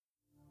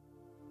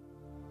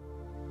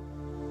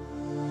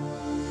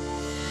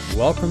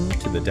Welcome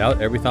to the Doubt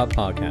Every Thought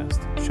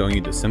podcast, showing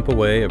you the simple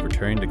way of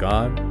returning to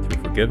God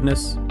through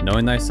forgiveness,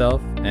 knowing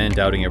thyself, and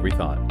doubting every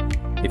thought.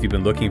 If you've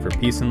been looking for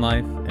peace in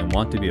life and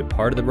want to be a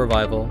part of the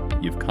revival,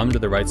 you've come to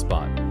the right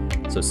spot.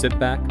 So sit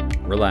back,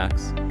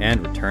 relax,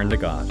 and return to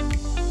God.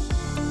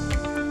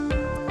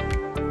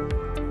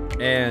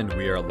 And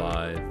we are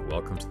live.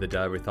 Welcome to the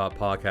Doubt Every Thought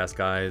podcast,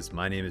 guys.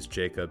 My name is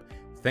Jacob.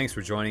 Thanks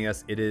for joining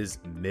us. It is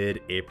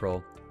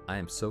mid-April. I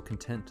am so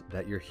content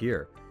that you're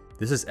here.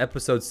 This is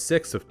episode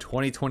 6 of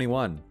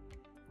 2021,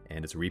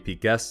 and it's a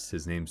repeat guest.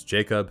 His name's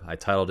Jacob. I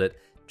titled it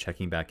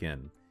Checking Back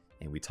In,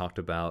 and we talked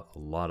about a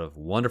lot of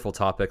wonderful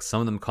topics,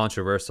 some of them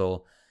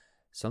controversial,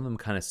 some of them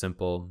kind of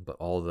simple, but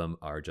all of them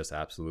are just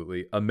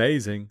absolutely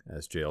amazing,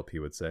 as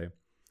JLP would say.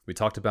 We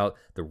talked about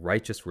the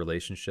righteous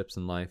relationships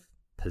in life,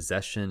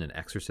 possession and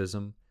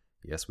exorcism.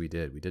 Yes, we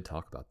did. We did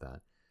talk about that.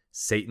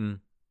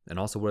 Satan, and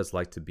also what it's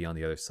like to be on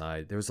the other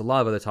side. There was a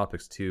lot of other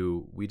topics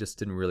too. We just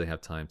didn't really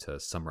have time to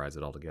summarize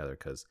it all together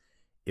because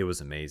it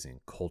was amazing.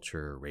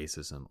 Culture,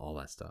 racism, all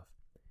that stuff.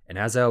 And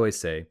as I always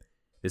say,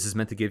 this is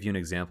meant to give you an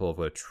example of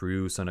what a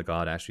true son of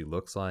God actually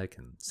looks like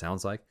and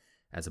sounds like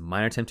as a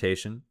minor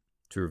temptation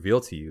to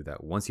reveal to you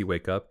that once you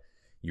wake up,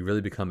 you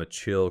really become a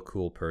chill,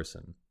 cool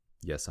person.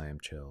 Yes, I am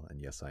chill, and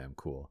yes, I am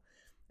cool.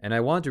 And I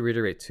wanted to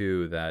reiterate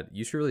too that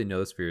you should really know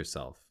this for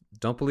yourself.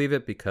 Don't believe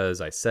it because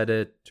I said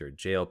it, or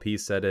JLP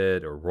said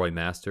it, or Roy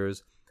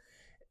Masters,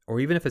 or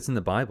even if it's in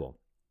the Bible.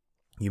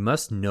 You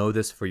must know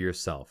this for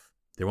yourself.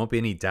 There won't be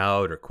any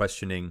doubt or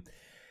questioning.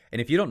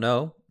 And if you don't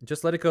know,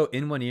 just let it go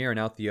in one ear and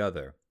out the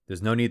other.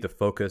 There's no need to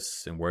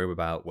focus and worry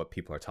about what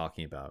people are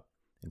talking about,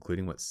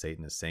 including what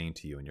Satan is saying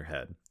to you in your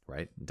head,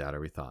 right? Doubt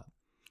every thought.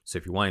 So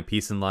if you're wanting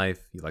peace in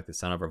life, you like the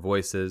sound of our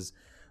voices,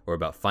 or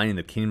about finding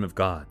the kingdom of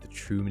God, the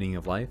true meaning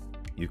of life,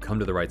 you've come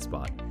to the right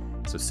spot.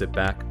 So sit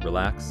back,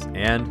 relax,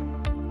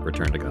 and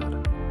return to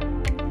God.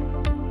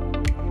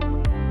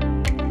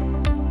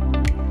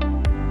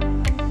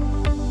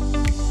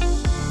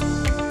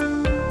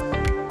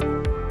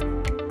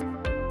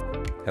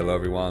 Hello,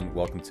 everyone.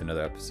 Welcome to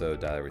another episode of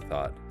Doubt Every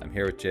Thought. I'm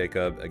here with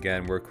Jacob.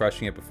 Again, we're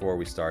crushing it before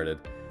we started.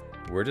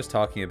 We're just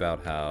talking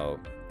about how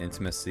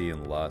intimacy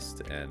and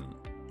lust and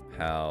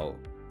how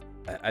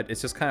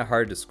it's just kind of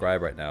hard to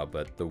describe right now,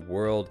 but the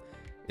world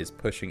is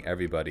pushing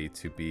everybody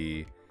to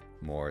be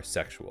more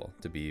sexual,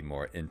 to be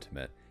more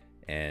intimate.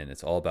 And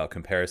it's all about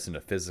comparison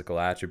to physical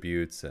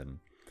attributes. And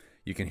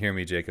you can hear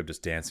me, Jacob,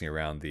 just dancing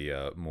around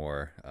the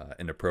more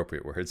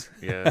inappropriate words.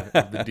 Yeah,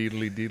 the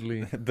deedly.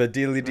 The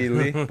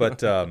deedly.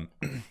 But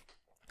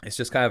it's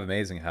just kind of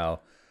amazing how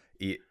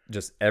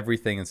just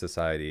everything in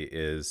society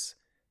is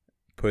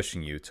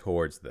pushing you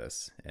towards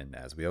this. And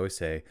as we always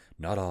say,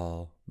 not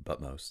all,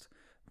 but most.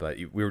 But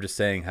we were just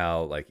saying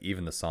how, like,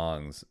 even the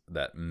songs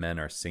that men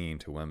are singing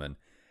to women,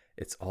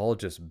 it's all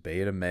just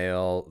beta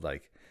male,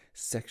 like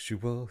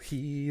sexual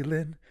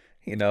healing,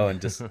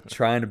 and just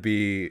trying to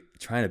be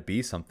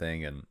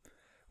something. And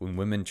when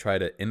women try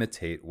to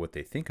imitate what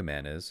they think a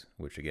man is,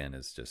 which again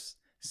is just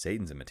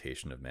Satan's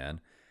imitation of man,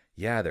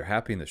 yeah, they're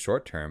happy in the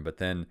short term, but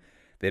then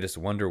they just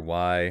wonder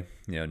why,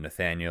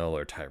 Nathaniel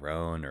or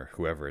Tyrone or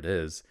whoever it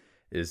is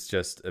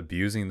just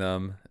abusing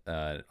them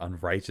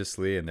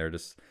unrighteously, and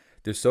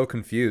they're so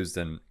confused.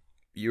 And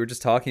you were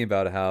just talking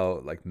about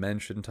how, like, men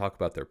shouldn't talk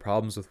about their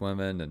problems with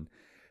women, and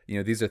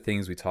these are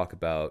things we talk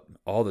about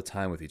all the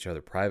time with each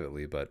other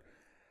privately, but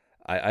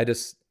I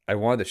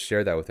wanted to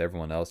share that with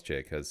everyone else,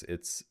 Jay, because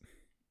it's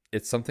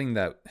something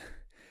that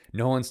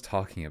no one's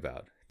talking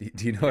about.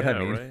 Do you know what I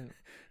mean?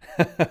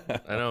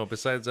 Right. I know.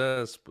 Besides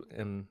us,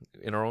 in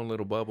our own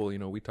little bubble,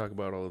 we talk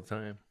about it all the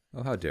time.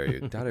 Oh, how dare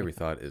you! Doubt Every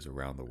Thought is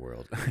around the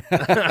world.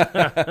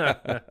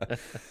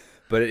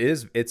 But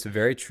it's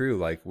very true.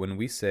 Like when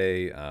we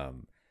say,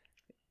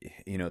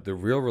 the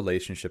real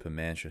relationship a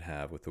man should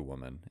have with a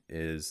woman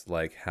is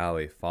like how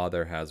a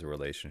father has a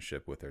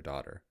relationship with their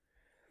daughter,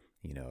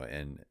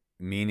 and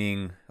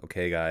meaning,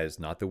 okay, guys,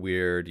 not the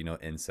weird,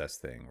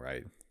 incest thing,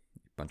 right?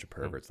 Bunch of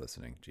perverts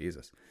listening.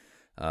 Jesus.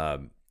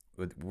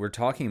 We're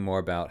talking more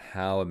about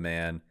how a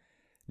man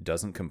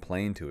doesn't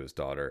complain to his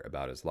daughter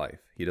about his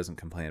life. He doesn't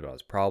complain about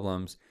his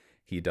problems.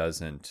 He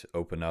doesn't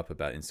open up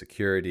about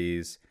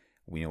insecurities.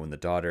 When the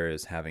daughter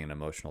is having an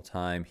emotional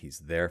time, he's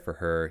there for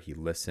her. He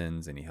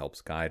listens and he helps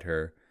guide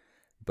her.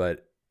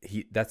 But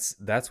that's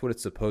what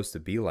it's supposed to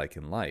be like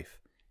in life.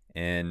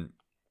 And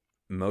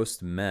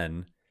most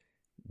men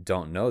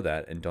don't know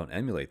that and don't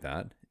emulate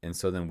that. And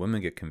so then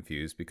women get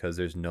confused because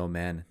there's no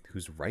man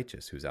who's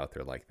righteous who's out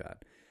there like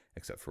that,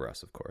 except for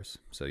us, of course.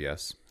 So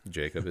yes,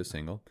 Jacob is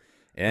single.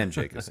 And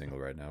Jake is single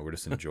right now. We're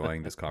just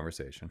enjoying this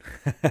conversation.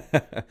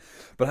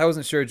 But I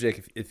wasn't sure,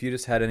 Jake, if you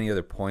just had any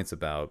other points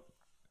about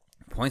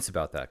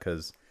that,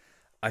 because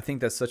I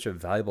think that's such a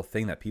valuable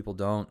thing that people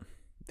don't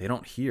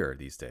hear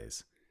these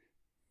days.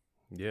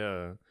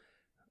 Yeah.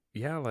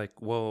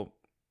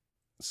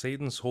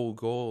 Satan's whole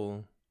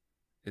goal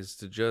is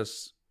to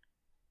just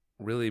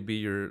really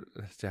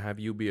to have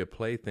you be a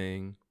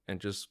plaything and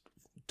just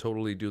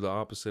totally do the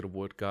opposite of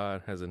what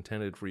God has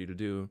intended for you to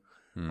do.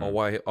 All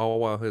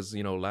while he's,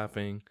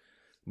 laughing.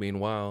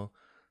 Meanwhile,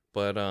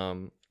 But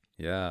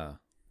Yeah.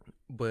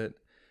 but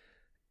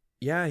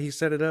yeah, he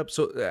set it up.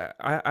 So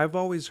I've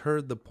always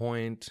heard the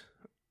point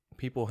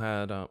people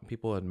had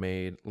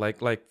made, like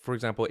for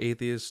example,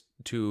 atheists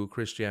to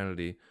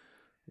Christianity.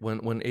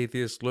 When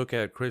atheists look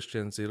at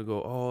Christians, they'll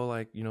go, oh,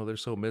 like, they're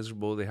so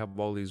miserable. They have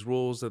all these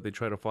rules that they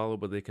try to follow,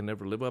 but they can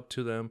never live up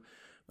to them.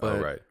 Oh,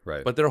 But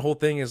right. but their whole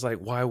thing is like,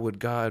 why would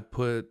God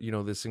put,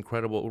 this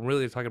incredible,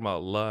 really talking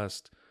about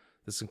lust,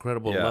 this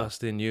incredible Yeah.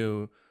 lust in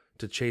you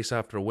to chase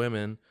after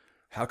women?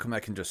 How come I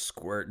can just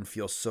squirt and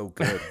feel so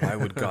good? Why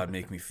would God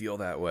make me feel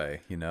that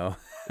way?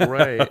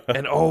 Right.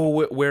 And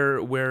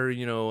where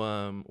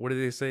what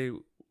do they say?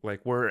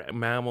 Like, we're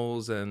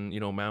mammals, and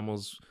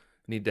mammals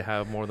need to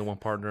have more than one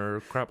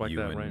partner, crap like You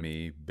that, and right?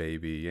 me,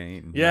 baby,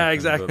 ain't Yeah, nothing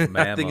exactly.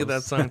 but I think of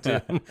that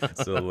mammals. song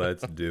too. So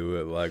let's do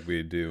it like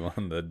we do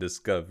on the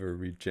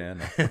Discovery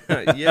Channel.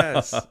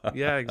 Yes.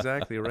 Yeah,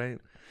 exactly, right.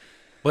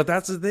 But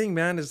that's the thing,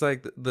 man, is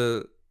like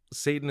the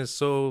Satan is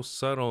so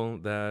subtle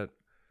that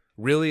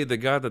really the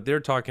God that they're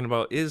talking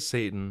about is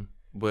Satan,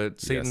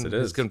 but Satan Yes, it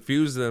has is.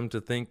 confused them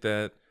to think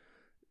that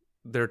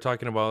they're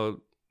talking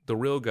about the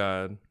real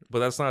God. But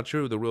that's not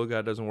true. The real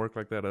God doesn't work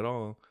like that at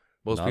all.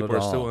 Most Not people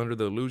at are still all. under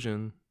the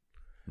illusion.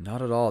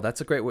 Not at all.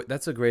 That's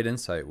a great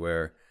insight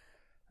where,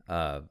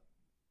 uh,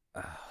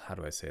 how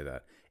do I say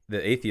that?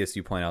 The atheists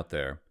you point out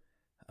there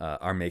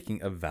are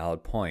making a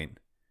valid point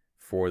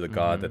for the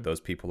God that those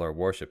people are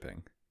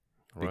worshiping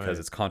because Right.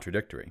 it's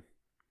contradictory.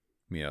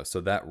 So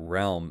that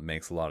realm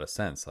makes a lot of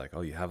sense. Like,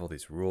 oh, you have all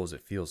these rules.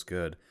 It feels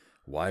good.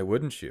 Why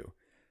wouldn't you?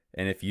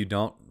 And if you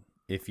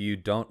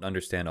don't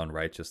understand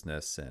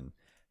unrighteousness and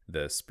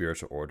the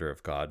spiritual order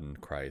of God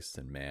and Christ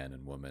and man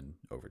and woman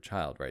over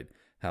child, right?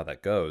 How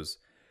that goes,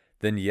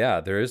 then yeah,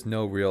 there is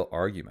no real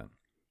argument.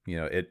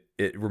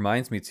 It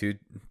reminds me too,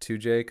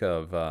 Jake,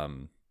 of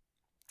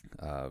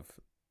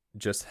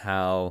just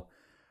how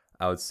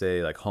I would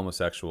say like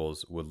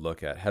homosexuals would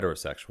look at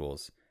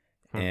heterosexuals,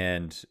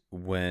 and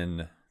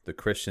when the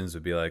Christians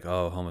would be like,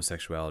 "Oh,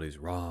 homosexuality is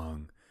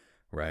wrong,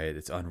 right?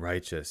 It's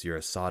unrighteous. You're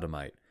a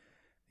sodomite."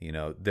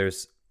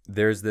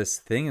 There's this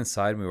thing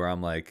inside me where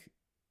I'm like,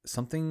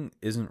 something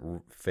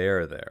isn't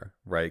fair there,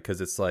 right?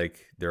 Because it's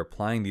like they're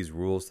applying these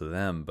rules to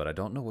them, but I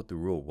don't know what the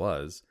rule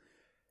was.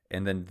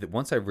 And then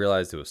once I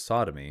realized it was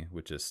sodomy,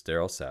 which is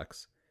sterile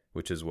sex,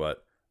 which is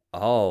what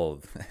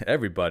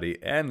everybody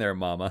and their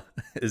mama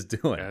is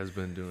doing, Has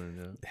been doing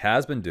that.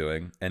 has been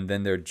doing, and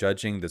then they're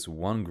judging this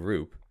one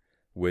group,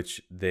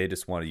 which they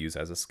just want to use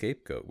as a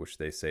scapegoat, which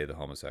they say the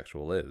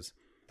homosexual is.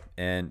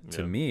 And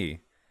to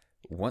me,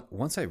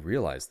 once I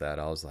realized that,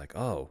 I was like,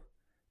 oh,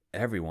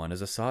 everyone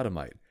is a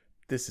sodomite.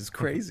 This is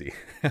crazy.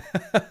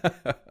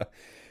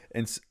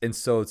 and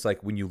so it's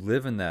like when you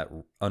live in that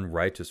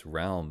unrighteous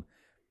realm,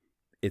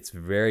 it's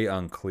very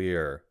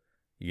unclear,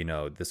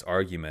 this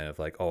argument of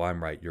like, oh,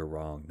 I'm right, you're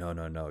wrong.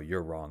 No,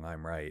 you're wrong,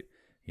 I'm right.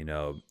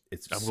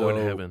 It's I'm so, going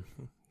to heaven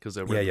because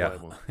I read the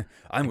Bible.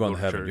 I'm going to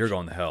heaven. church. You're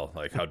going to hell.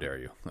 Like, how dare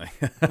you? Like,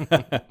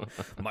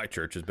 my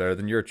church is better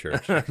than your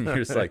church. You're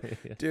just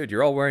like, dude,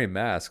 you're all wearing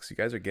masks. You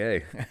guys are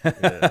gay.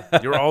 Yeah.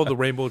 You're all the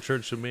rainbow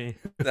church to me.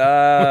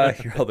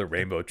 You're all the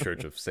rainbow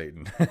church of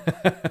Satan.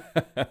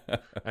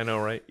 I know,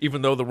 right?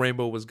 Even though the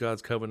rainbow was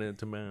God's covenant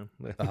to man.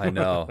 I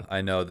know.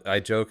 I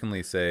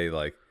jokingly say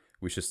like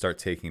we should start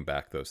taking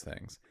back those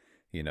things.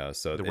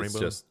 So The it's rainbow?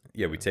 just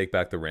we take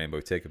back the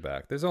rainbow, take it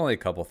back. There's only a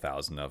couple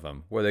thousand of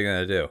them. What are they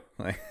gonna do?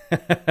 Like,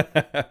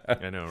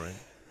 I know, right?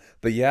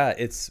 but yeah,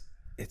 it's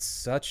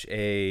such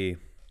a,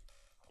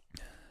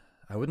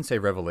 I wouldn't say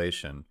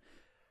revelation.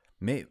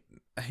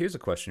 Here's a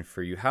question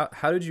for you.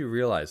 How did you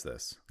realize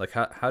this? Like,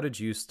 how did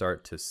you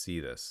start to see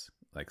this?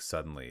 Like,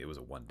 suddenly, it was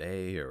a one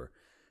day, or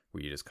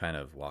were you just kind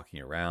of walking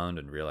around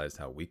and realized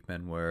how weak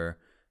men were?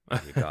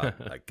 You got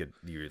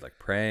you were like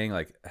praying.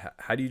 Like,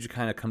 how do you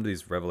kind of come to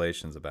these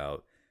revelations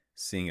about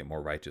seeing it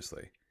more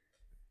righteously?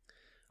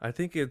 I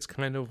think it's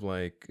kind of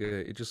like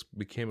it just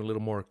became a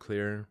little more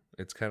clear.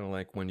 It's kind of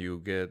like when you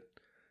get,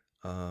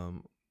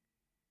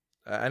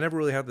 I never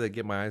really had to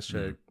get my eyes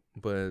checked,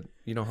 but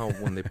you know how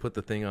when they put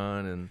the thing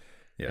on and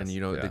Yes,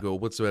 they go,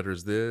 what's better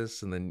is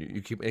this, and then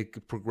you keep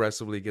it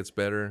progressively gets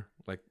better,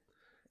 like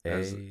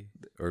A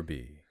or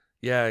B?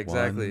 yeah,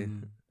 exactly.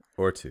 1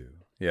 or 2.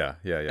 Yeah.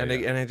 And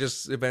it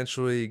just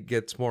eventually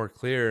gets more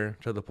clear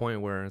to the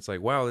point where it's like,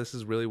 wow, this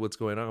is really what's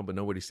going on, but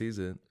nobody sees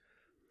it.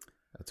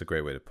 That's a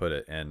great way to put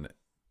it. And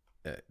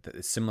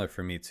it's similar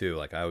for me too.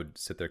 Like, I would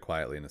sit there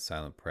quietly in a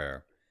silent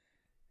prayer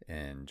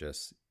and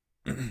just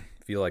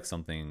feel like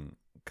something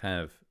kind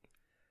of,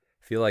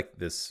 feel like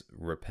this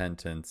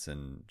repentance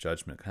and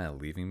judgment kind of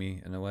leaving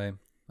me in a way.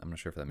 I'm not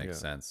sure if that makes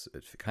sense.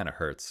 It kind of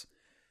hurts.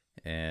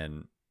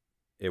 And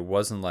it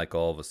wasn't like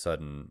all of a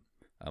sudden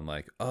I'm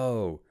like,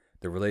 oh,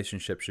 the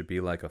relationship should be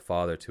like a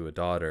father to a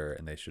daughter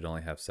and they should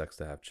only have sex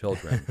to have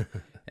children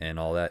and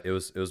all that. It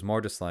was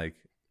more just like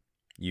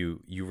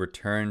you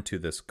return to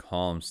this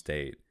calm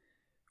state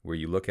where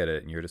you look at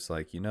it and you're just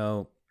like,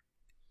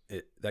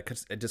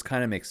 it just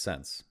kind of makes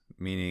sense.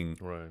 Meaning,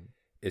 Right.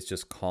 it's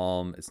just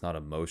calm. It's not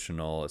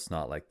emotional. It's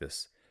not like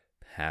this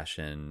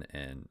passion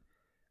and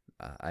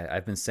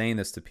I've been saying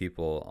this to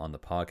people on the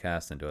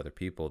podcast and to other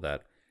people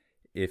that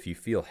if you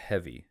feel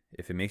heavy,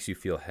 if it makes you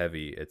feel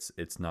heavy,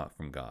 it's not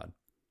from God.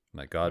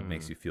 Like God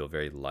makes you feel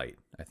very light.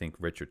 I think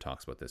Richard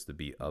talks about this, to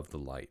be of the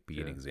light, be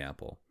an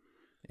example.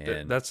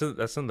 And that's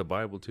in the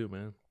Bible too,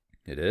 man.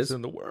 It is it's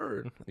in the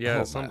Word.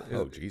 Yeah.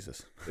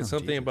 Jesus! It's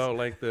something about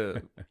like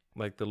the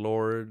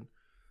Lord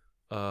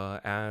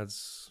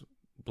adds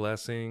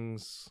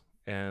blessings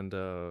and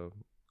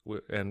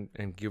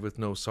giveth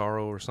no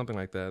sorrow or something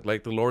like that.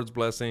 Like the Lord's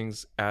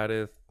blessings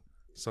addeth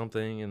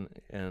something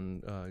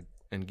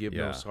and give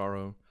no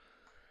sorrow.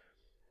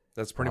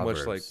 That's pretty Proverbs.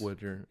 much like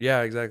what you're.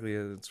 Yeah, exactly.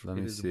 Let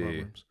me see.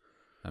 Proverbs.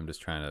 I'm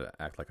just trying to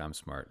act like I'm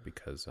smart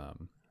because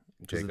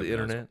Because of the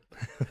internet.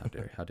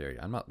 How dare you?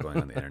 I'm not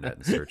going on the internet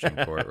and searching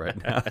for it right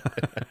now.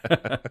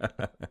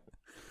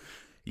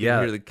 You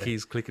hear the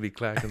keys clickety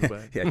clack in the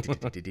back. Yeah.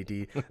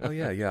 Oh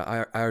yeah.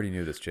 I already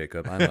knew this,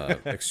 Jacob. I'm an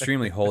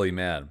extremely holy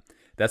man.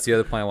 That's the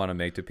other point I want to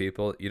make to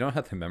people. You don't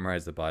have to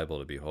memorize the Bible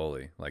to be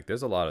holy. Like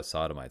there's a lot of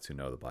sodomites who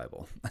know the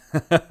Bible.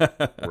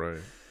 Right.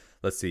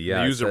 Let's see.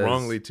 Yeah, they use it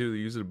wrongly too. They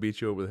use it to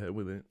beat you over the head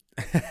with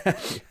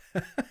it.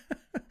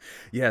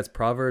 Yeah, it's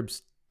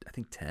Proverbs, I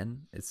think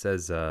 10. It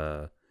says,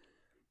 "The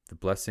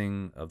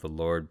blessing of the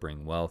Lord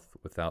bring wealth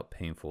without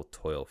painful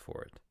toil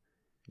for it."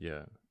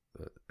 Yeah,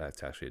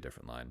 that's actually a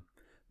different line,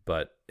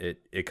 but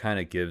it kind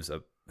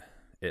of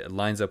it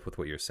lines up with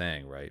what you're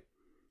saying, right?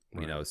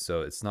 You know,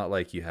 so it's not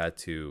like you had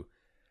to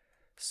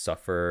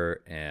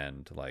suffer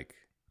and like,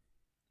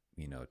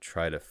 you know,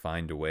 try to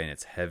find a way, and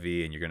it's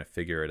heavy and you're going to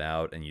figure it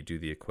out, and you do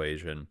the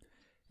equation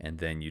and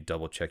then you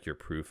double check your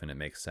proof and it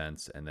makes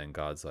sense, and then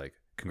God's like,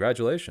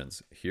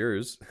 congratulations,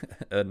 here's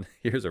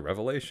a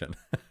revelation.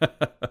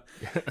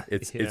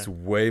 It's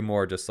way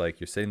more just like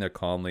you're sitting there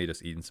calmly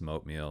just eating some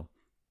oatmeal.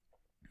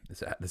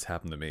 This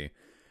happened to me,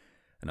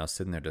 and I was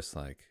sitting there just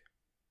like,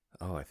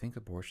 oh, I think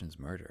abortion's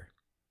murder.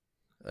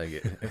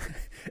 Like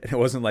it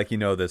wasn't like, you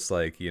know, this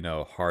like, you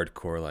know,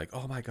 hardcore like,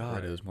 oh my God.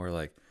 Right. It was more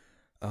like,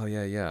 oh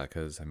yeah,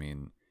 because I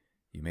mean,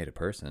 you made a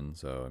person,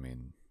 so I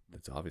mean,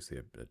 it's obviously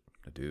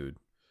a dude,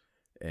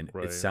 and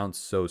it sounds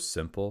so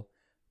simple,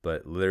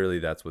 but literally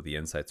that's what the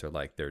insights are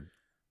like.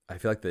 I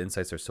feel like the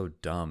insights are so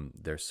dumb,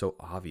 they're so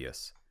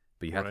obvious,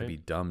 but you have to be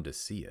dumb to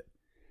see it.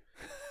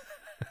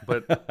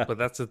 but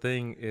that's the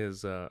thing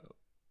is,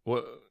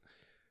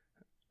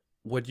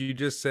 what you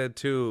just said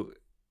too.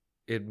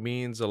 It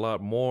means a lot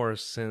more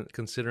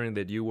considering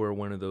that you were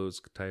one of those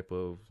type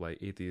of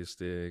like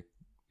atheistic,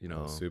 you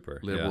know, super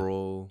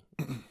liberal,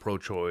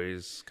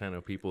 pro-choice kind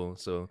of people.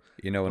 So,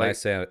 you know, when I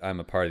say I'm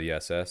a part of the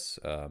SS,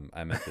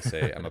 I meant to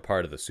say I'm a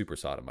part of the super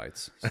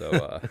sodomites.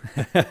 So,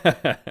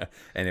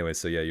 anyway,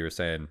 so yeah, you were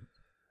saying,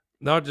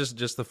 not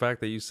just the fact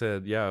that you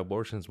said, yeah,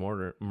 abortion's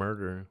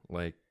murder.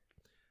 Like,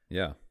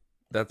 yeah,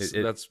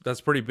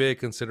 that's pretty big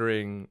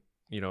considering,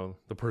 you know,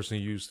 the person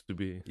you used to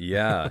be.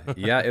 Yeah.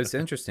 It was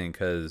interesting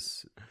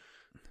because,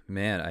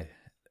 man,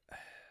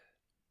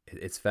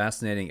 it's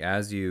fascinating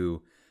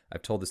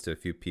I've told this to a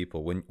few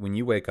people. When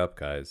you wake up,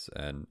 guys,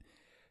 and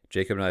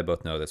Jacob and I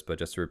both know this, but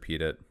just to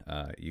repeat it,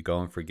 you go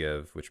and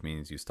forgive, which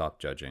means you stop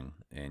judging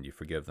and you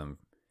forgive them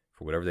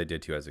for whatever they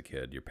did to you as a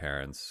kid, your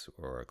parents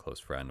or a close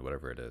friend,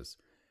 whatever it is,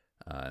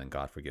 and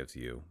God forgives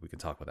you. We can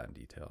talk about that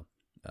in detail.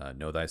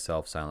 Know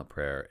thyself, silent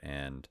prayer,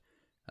 and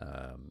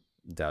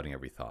doubting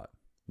every thought.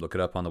 Look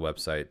it up on the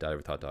website,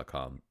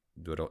 doubteverythought.com.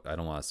 I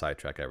don't want to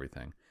sidetrack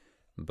everything,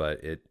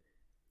 but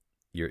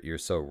you're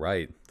so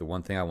right. The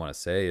one thing I want to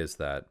say is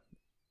that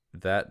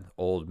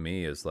old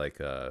me is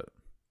like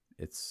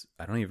it's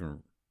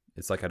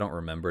like I don't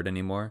remember it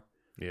anymore.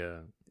 Yeah.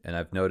 And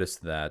I've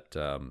noticed that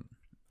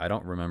I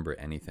don't remember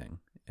anything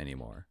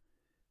anymore.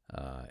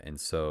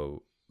 And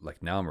so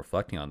like now I'm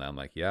reflecting on that. I'm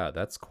like, yeah,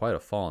 that's quite a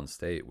fallen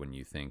state when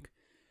you think,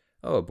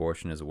 oh,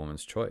 abortion is a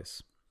woman's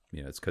choice.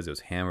 You know, it's because it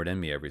was hammered in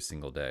me every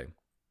single day.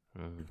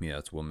 Mm-hmm. Yeah,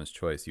 it's woman's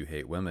choice. You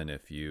hate women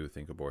if you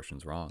think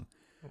abortion's wrong.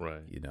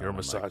 Right. You know, you're a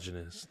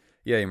misogynist. Like,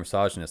 you're a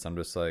misogynist. I'm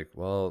just like,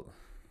 well,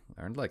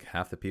 aren't like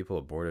half the people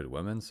aborted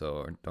women?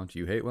 So don't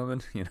you hate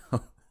women? You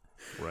know?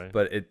 Right.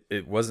 But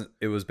it wasn't.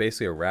 It was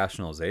basically a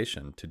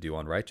rationalization to do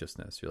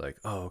unrighteousness. You're like,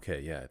 oh,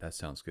 okay, yeah, that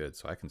sounds good.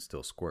 So I can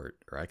still squirt,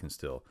 or I can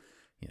still,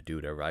 you know, do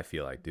whatever I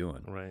feel like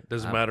doing. Right.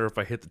 Doesn't matter if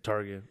I hit the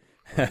target.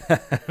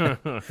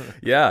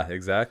 Yeah,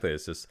 exactly.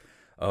 It's just,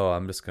 oh,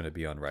 I'm just gonna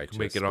be unrighteous.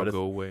 Make it all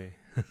go away.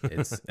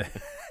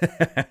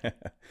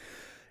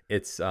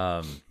 It's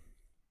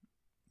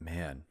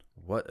man,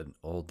 what an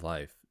old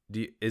life.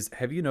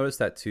 Have you noticed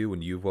that too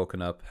when you've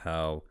woken up,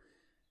 how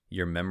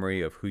your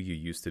memory of who you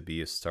used to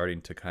be is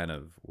starting to kind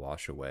of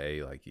wash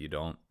away? Like I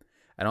don't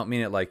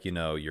mean it like, you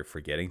know, you're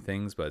forgetting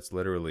things, but it's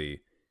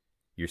literally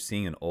you're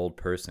seeing an old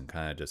person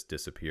kind of just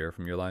disappear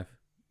from your life.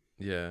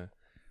 Yeah.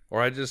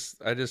 Or I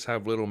just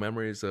have little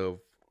memories of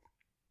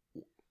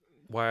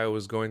why I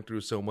was going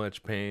through so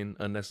much pain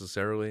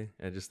unnecessarily,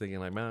 and just thinking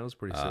like, man, that was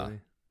pretty silly.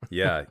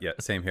 Yeah,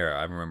 same here.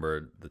 I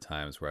remember the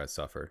times where I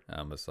suffered.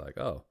 I'm just like,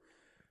 oh,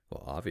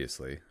 well,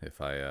 obviously,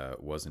 if I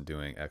wasn't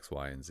doing X,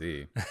 Y, and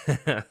Z,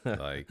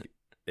 like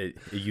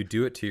you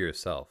do it to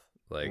yourself.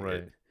 Like,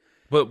 right.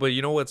 But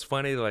you know what's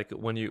funny? Like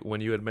when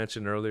you had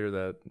mentioned earlier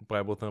that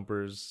Bible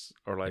thumpers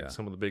are like Yeah.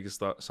 some of the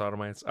biggest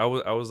sodomites. I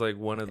was like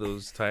one of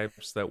those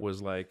types that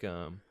was like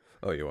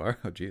Oh, you are?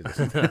 Oh, Jesus.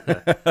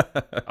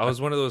 I was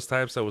one of those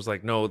types that was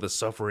like, no, the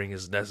suffering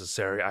is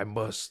necessary. I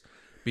must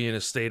be in a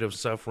state of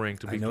suffering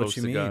to I be know what close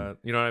you to mean. God.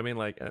 You know what I mean?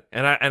 Like,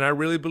 and I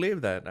really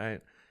believe that.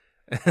 And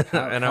I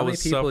How many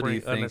was people do you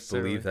suffering think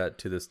unnecessarily. believe that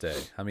to this day?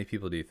 How many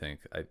people do you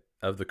think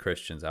of the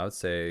Christians? I would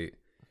say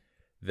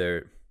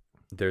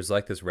there's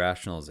like this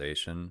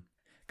rationalization,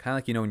 kind of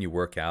like, you know, when you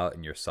work out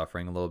and you're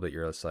suffering a little bit,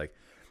 you're just like,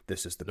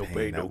 this is the No pain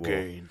pain, that no will...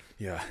 gain.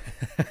 Yeah.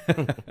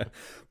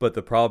 But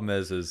the problem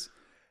is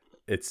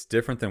it's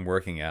different than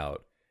working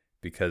out,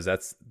 because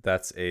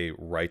that's a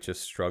righteous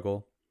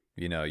struggle.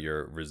 You know,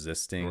 you're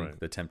resisting Right.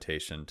 the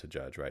temptation to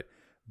judge, right?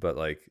 But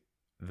like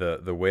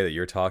the way that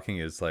you're talking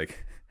is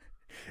like,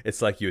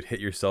 it's like you'd hit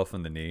yourself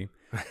in the knee,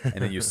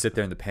 and then you sit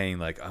there in the pain,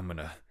 like, I'm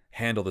gonna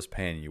handle this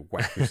pain, and you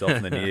whack yourself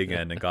in the knee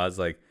again, and God's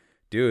like,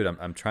 dude,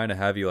 I'm trying to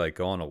have you like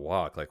go on a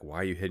walk. Like, why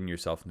are you hitting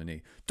yourself in the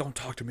knee? Don't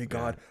talk to me,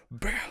 God.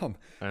 Bam.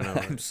 I know. I'm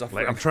Right?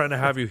 suffering. Like, I'm trying to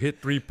have you hit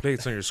 3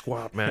 plates on your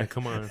squat, man.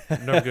 Come on. You're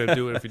never going to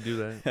do it if you do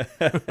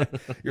that.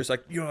 You're just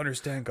like, you don't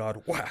understand,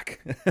 God.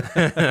 Whack.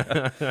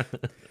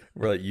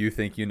 Where like, you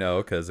think you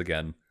know, because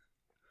again,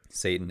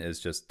 Satan is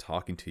just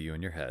talking to you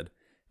in your head,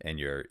 and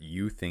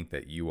you think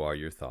that you are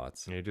your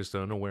thoughts. You're just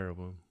unaware of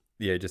them.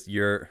 Yeah, just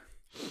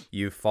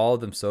you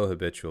followed them so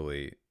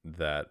habitually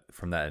that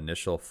from that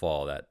initial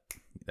fall that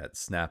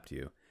snapped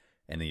you,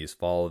 and then you just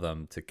follow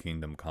them to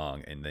Kingdom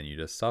Kong, and then you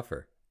just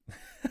suffer.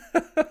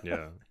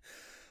 Yeah.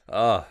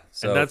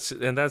 So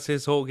And that's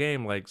his whole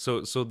game. Like,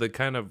 so the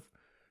kind of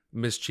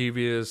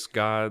mischievous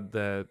God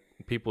that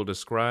people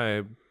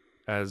describe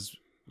as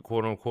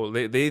quote unquote,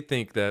 they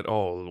think that,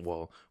 oh,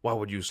 well, why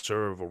would you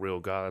serve a real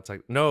God? It's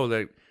like, no,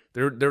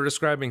 they're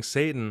describing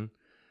Satan.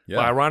 yeah,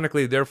 Well,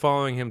 ironically, they're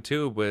following him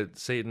too, but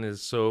Satan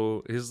is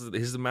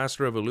he's the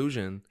master of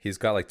illusion. he's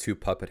got like two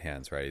puppet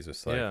hands, right? He's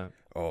just like, Yeah.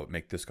 oh,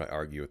 make this guy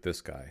argue with this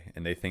guy,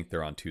 and they think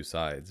they're on two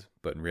sides,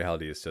 but in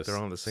reality, it's just They're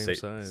on the same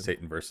side.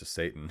 Satan versus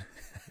Satan.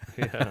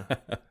 Yeah.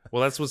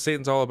 Well, that's what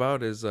Satan's all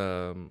about, is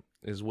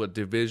what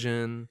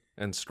division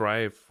and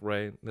strife,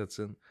 right? It's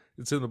in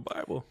the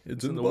Bible.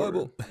 It's in the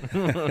Bible.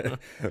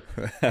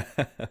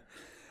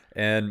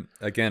 And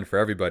again, for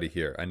everybody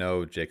here, I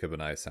know Jacob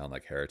and I sound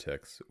like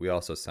heretics. We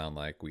also sound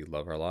like we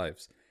love our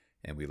lives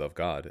and we love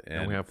God,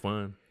 And we have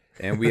fun.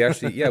 and we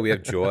actually, yeah, we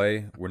have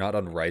joy. We're not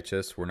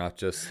unrighteous. We're not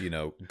just, you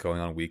know, going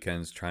on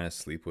weekends trying to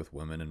sleep with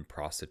women and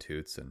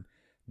prostitutes and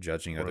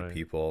judging other Right.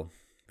 people,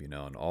 you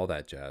know, and all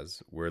that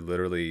jazz. We're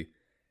literally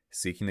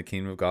seeking the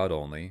kingdom of God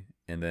only,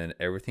 and then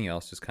everything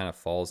else just kind of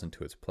falls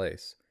into its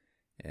place.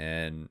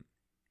 And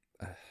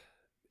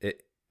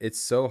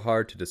it's so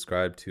hard to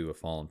describe to a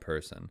fallen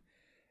person.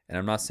 And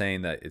I'm not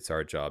saying that it's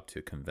our job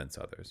to convince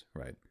others,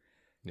 right?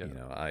 Yeah. You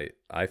know,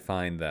 I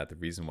find that the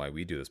reason why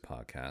we do this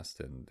podcast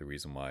and the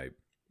reason why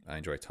I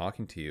enjoy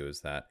talking to you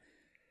is that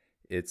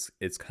it's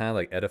kind of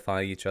like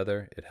edifying each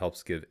other. It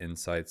helps give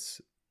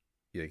insights.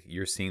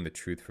 You're seeing the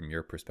truth from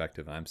your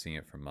perspective. I'm seeing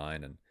it from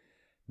mine. And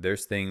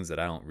there's things that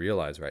I don't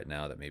realize right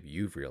now that maybe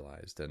you've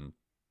realized. And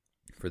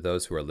for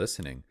those who are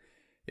listening,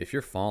 if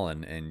you're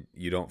fallen and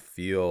you don't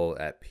feel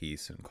at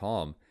peace and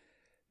calm,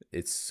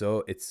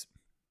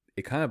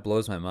 it kind of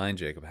blows my mind,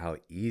 Jacob, how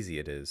easy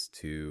it is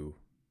to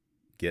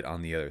get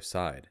on the other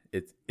side.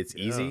 It's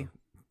easy,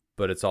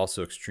 but it's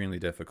also extremely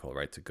difficult,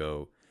 right? To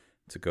go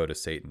to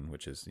Satan,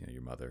 which is, you know,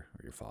 your mother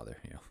or your father,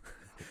 you know,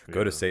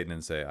 go to Satan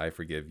and say, I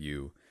forgive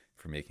you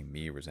for making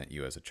me resent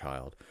you as a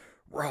child.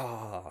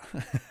 Raw.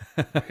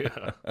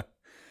 Yeah.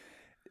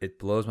 It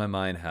blows my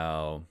mind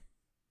how,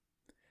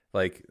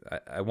 like,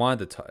 I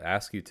wanted to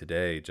ask you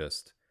today,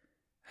 just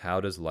how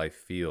does life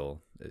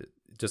feel?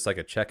 Just like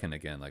a check-in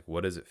again, like,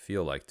 what does it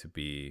feel like to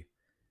be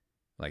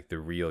like the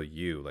real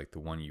you, like the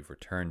one you've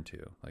returned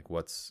to? Like,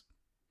 what's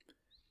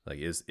like,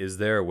 is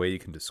there a way you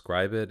can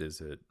describe it? Is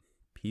it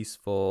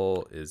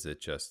peaceful? Is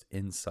it just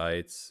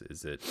insights?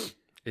 Is it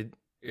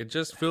It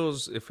just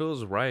feels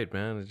right,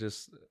 man. It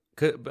just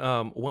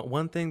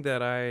one thing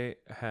that I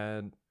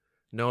had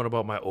known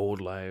about my old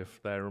life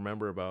that I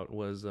remember about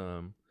was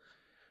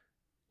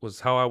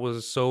how I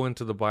was so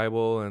into the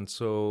Bible and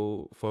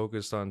so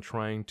focused on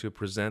trying to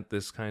present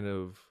this kind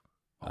of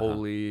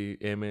holy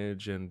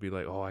image and be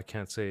like, oh, I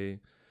can't say,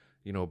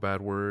 you know,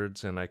 bad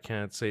words, and I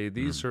can't say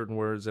these certain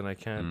words, and I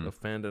can't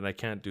offend, and I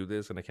can't do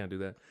this, and I can't do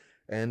that.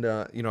 And,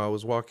 you know, I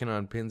was walking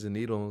on pins and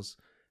needles,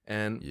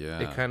 and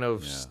it kind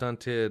of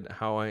stunted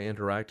how I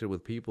interacted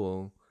with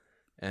people.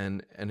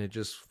 And it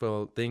just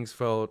things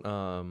felt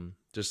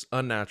just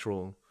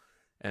unnatural.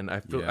 And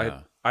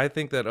I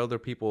think that other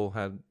people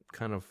had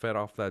kind of fed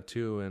off that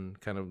too, and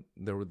kind of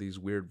there were these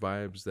weird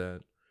vibes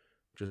that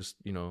just,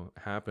 you know,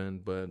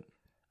 happened. But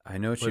I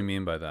know what you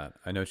mean by that.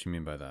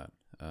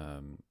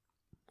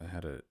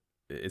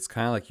 It's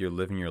kind of like you're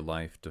living your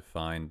life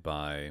defined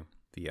by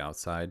the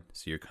outside.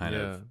 So you're kind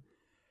of,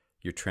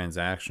 you're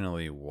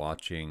transactionally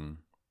watching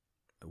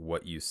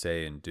what you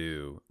say and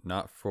do,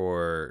 not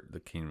for the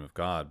kingdom of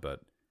God,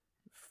 but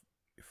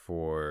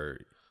for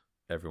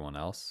everyone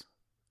else.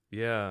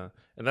 Yeah,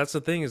 and that's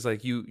the thing is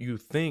like you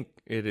think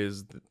it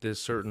is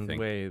this certain think-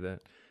 way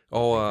that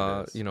think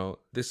it is. you know,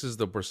 this is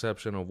the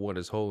perception of what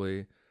is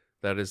holy,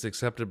 that is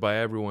accepted by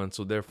everyone,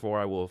 so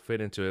therefore I will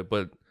fit into it.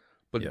 But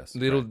Yes,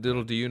 little right,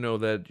 little do you know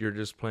that you're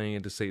just playing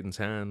into Satan's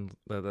hand.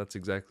 That's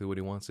exactly what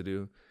he wants to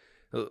do.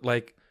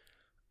 Like,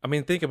 I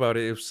mean, think about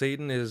it. If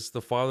Satan is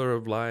the father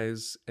of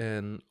lies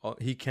and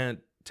he can't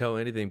tell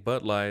anything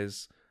but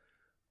lies,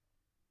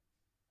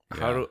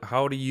 Yeah.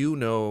 how do you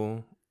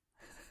know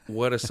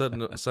what a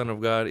son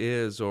of God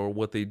is or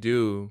what they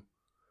do?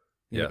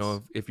 You know,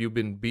 Yes. if you've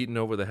been beaten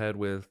over the head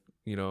with,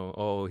 you know,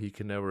 oh, he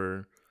can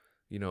never,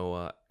 you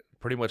know,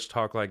 pretty much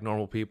talk like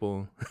normal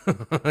people.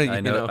 I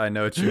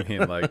know what you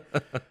mean. Like,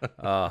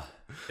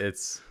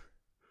 it's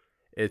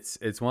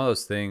one of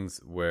those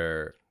things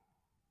where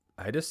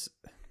I'm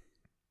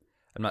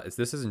not.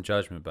 This isn't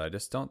judgment, but I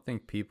just don't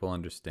think people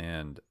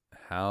understand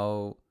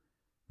how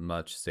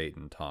much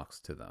Satan talks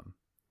to them.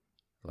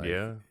 Like,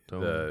 yeah,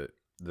 totally.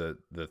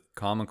 the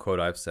common quote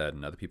I've said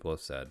and other people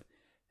have said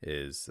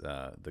is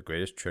the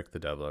greatest trick the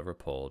devil ever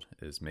pulled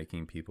is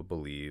making people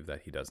believe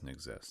that he doesn't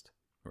exist,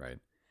 right?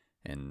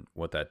 And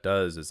what that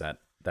does is that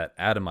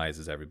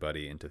atomizes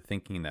everybody into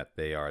thinking that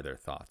they are their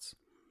thoughts.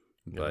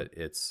 But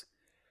it's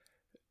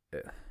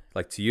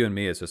like, to you and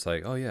me, it's just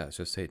like, oh yeah, it's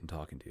just Satan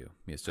talking to you.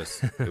 It's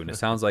just when it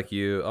sounds like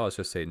you, oh, it's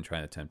just Satan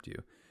trying to tempt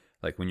you.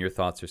 Like when your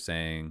thoughts are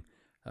saying,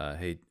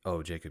 hey,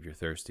 oh, Jacob, you're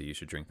thirsty, you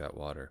should drink that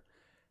water.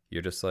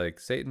 You're just like,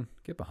 Satan,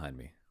 get behind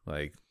me.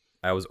 Like,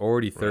 I was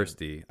already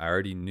thirsty. I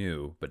already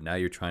knew, but now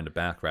you're trying to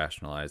back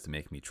rationalize to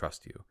make me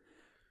trust you.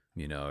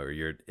 You know, or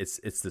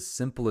it's the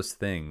simplest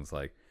things.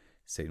 Like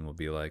Satan will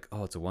be like,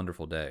 oh, it's a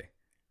wonderful day.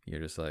 You're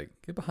just like,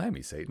 get behind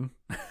me, Satan.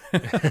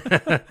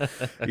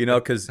 You know,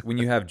 because when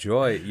you have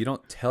joy, you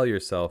don't tell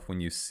yourself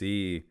when you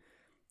see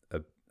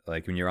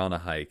like when you're on a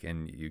hike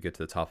and you get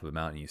to the top of a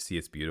mountain and you see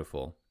it's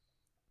beautiful,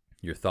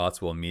 your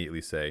thoughts will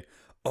immediately say,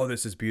 oh,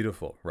 this is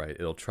beautiful, right?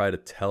 It'll try to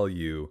tell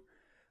you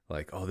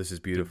like, oh, this is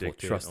beautiful.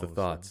 Trust the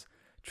thoughts.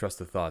 Trust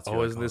the thoughts.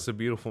 Oh, isn't this a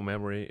beautiful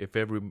memory? If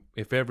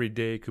every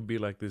day could be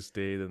like this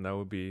day, then that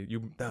would be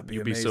you'd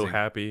be so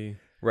happy.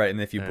 Right.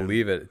 And if you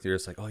believe it, you're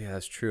just like, oh yeah,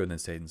 that's true. And then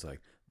Satan's like,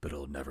 but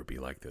it'll never be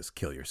like this.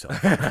 Kill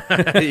yourself.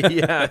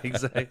 Yeah,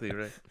 exactly.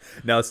 Right.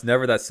 Now, it's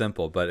never that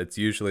simple, but it's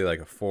usually like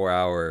a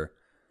 4-hour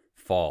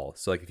fall.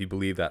 So like if you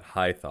believe that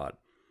high thought,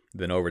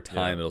 then over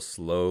time it'll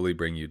slowly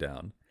bring you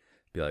down.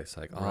 Be like, it's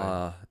like,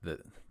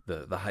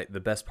 the hike, the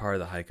best part of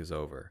the hike is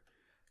over.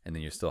 And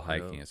then you're still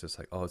hiking. It's just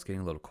like, oh, it's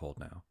getting a little cold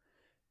now.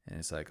 And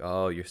it's like,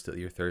 oh, you're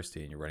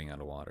thirsty and you're running out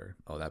of water.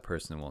 Oh, that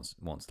person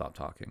won't stop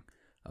talking.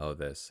 Oh,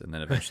 this. And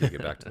then eventually you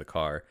get back to the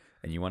car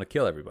and you want to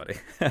kill everybody.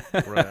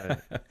 Right.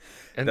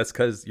 And that's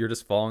because you're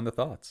just following the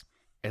thoughts.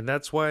 And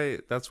that's why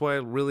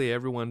really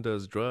everyone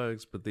does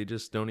drugs, but they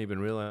just don't even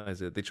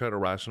realize it. They try to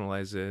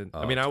rationalize it. Oh,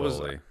 I mean,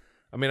 totally.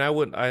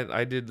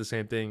 I did the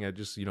same thing. I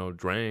just,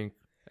 drank,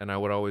 and I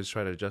would always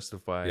try to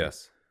justify.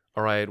 Yes.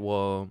 All right,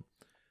 well,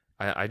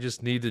 I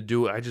just need to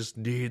do it. I just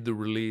need the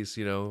release,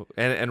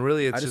 and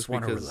really it's just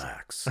want to because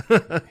relax.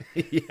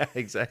 Yeah,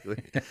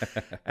 exactly.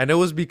 And it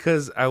was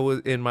because I was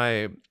in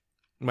my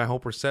whole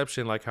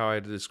perception, like how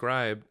I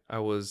described, I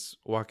was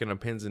walking on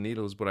pins and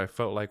needles, but I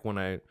felt like when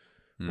I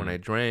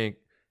drank,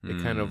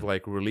 it kind of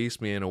like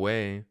released me in a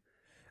way.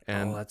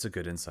 And that's a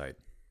good insight.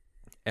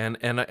 And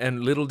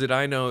little did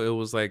I know, it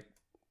was like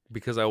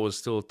because I was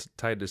still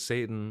tied to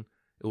Satan,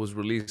 it was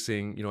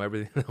releasing,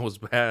 everything that was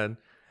bad.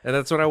 And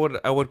that's what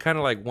I would kind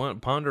of like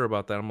ponder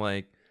about that. I'm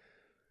like,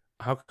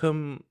 how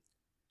come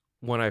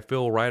when I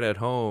feel right at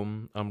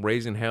home, I'm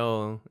raising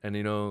hell and,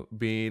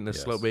 being a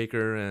slut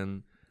baker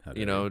and,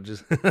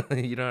 just,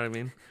 you know what I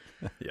mean?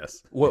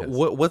 Yes.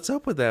 What's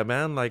up with that,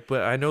 man? Like,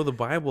 but I know the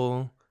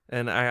Bible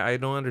and I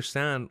don't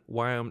understand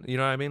why I'm, you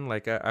know what I mean?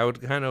 Like I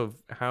would kind of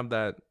have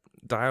that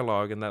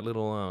dialogue and that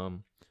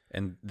little,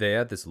 and they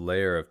add this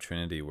layer of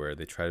Trinity where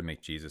they try to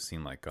make Jesus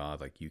seem like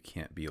God, like you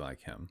can't be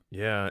like him.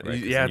 Yeah, right?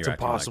 Yeah, it's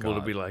impossible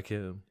to be like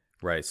him.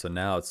 Right, so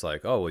now it's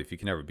like, oh, well, if you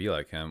can never be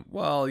like him,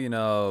 well,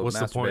 what's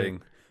the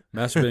point?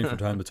 Masturbating from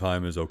time to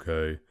time is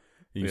okay.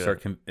 You can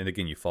start, and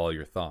again, you follow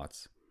your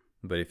thoughts.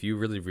 But if you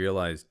really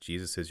realize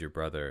Jesus is your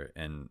brother,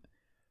 and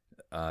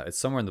it's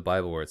somewhere in the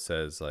Bible where it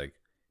says, like,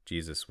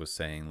 Jesus was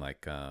saying,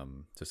 like,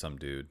 to some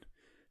dude,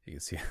 you can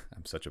see,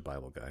 I'm such a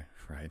Bible guy,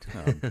 right?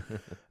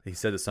 He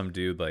said to some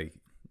dude, like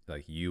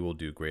you will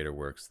do greater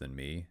works than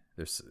me.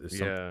 There's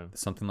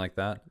something like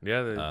that.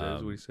 Yeah,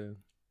 that's what he said.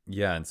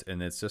 Yeah,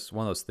 and it's just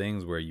one of those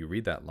things where you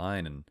read that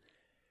line, and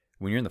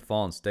when you're in the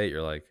fallen state,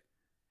 you're like,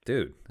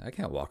 dude, I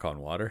can't walk on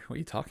water. What are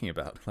you talking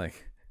about?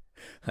 Like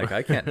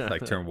I can't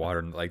like turn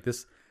water like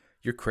this.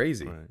 You're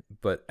crazy. Right.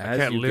 But as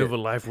I can't live a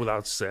life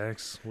without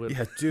sex.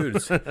 Yeah,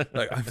 dude.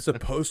 Like I'm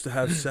supposed to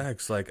have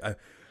sex.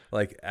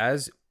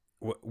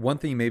 One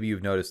thing maybe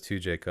you've noticed too,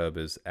 Jacob,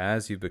 is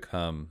as you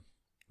become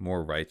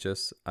more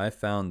righteous, I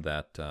found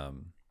that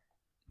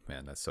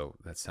man, that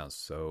sounds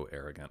so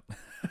arrogant.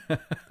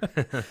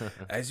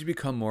 As you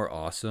become more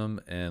awesome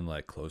and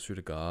like closer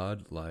to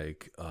God,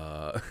 like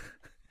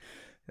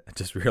I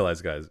just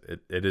realized, guys,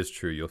 it is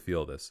true. You'll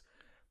feel this.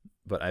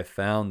 But I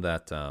found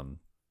that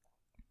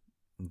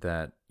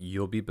that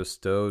you'll be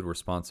bestowed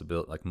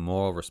responsibility, like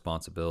moral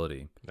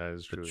responsibility, That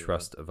is true. the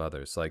trust of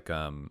others. Like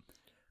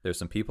there's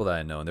some people that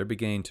I know, and they're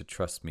beginning to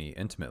trust me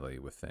intimately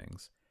with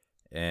things.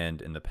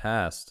 And in the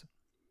past,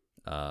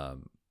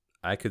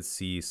 I could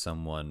see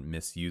someone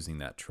misusing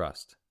that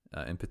trust.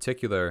 In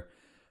particular,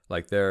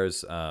 like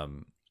there's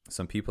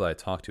some people I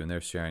talk to, and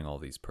they're sharing all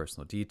these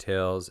personal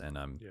details, and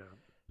I'm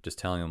just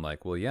telling them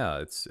like, well, yeah,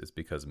 it's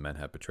because men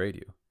have betrayed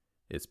you.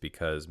 It's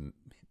because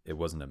it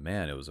wasn't a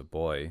man, it was a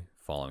boy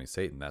following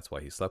Satan. That's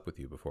why he slept with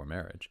you before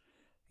marriage.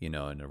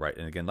 And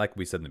again, like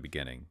we said in the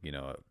beginning,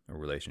 a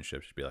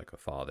relationship should be like a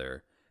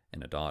father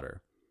and a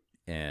daughter.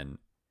 And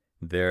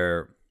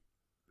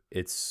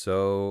it's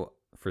so,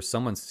 for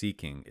someone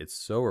seeking, it's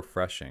so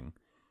refreshing,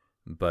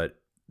 but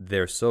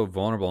they're so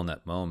vulnerable in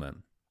that moment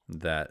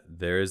that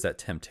there is that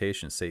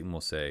temptation. Satan will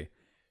say,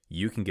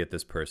 you can get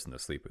this person to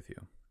sleep with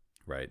you,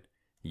 right?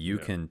 You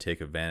can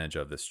take advantage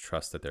of this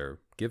trust that they're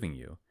giving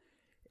you.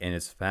 And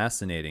it's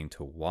fascinating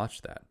to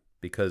watch that,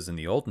 because in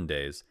the olden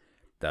days,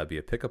 that would be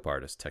a pickup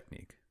artist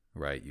technique,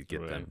 right? You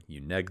get them,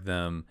 you neg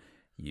them,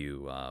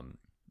 you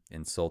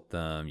insult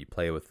them, you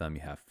play with them,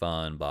 you have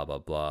fun, blah, blah,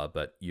 blah.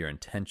 But your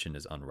intention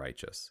is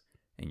unrighteous,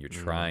 and you're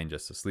trying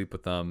just to sleep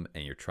with them,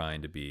 and you're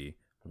trying to be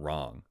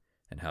wrong.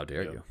 And how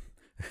dare you?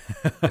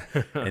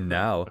 And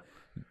now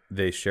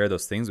they share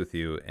those things with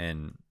you.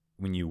 And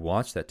when you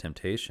watch that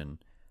temptation,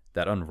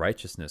 that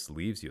unrighteousness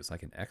leaves you. It's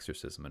like an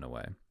exorcism in a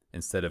way,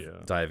 instead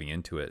of diving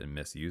into it and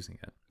misusing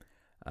it.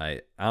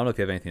 I don't know if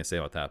you have anything to say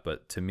about that,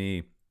 but to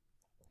me,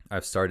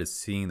 I've started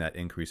seeing that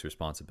increased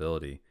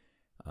responsibility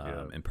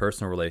in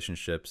personal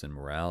relationships and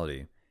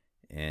morality.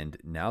 And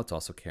now it's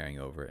also carrying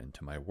over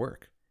into my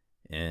work.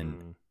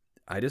 And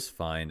I just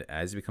find,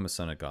 as you become a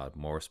son of God,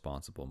 more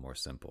responsible, more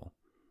simple.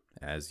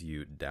 As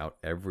you doubt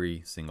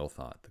every single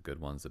thought, the good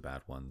ones, the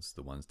bad ones,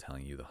 the ones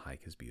telling you the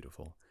hike is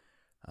beautiful.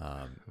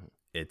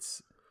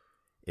 It's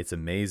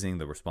amazing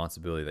the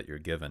responsibility that you're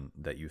given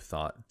that you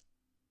thought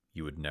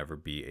you would never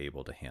be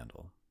able to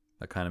handle.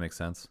 That kind of makes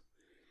sense?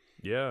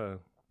 Yeah.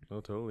 No,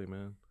 totally,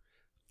 man.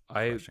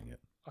 I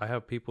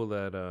have people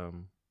that,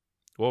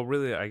 well,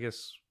 really, I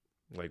guess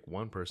like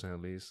one person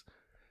at least,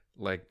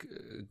 like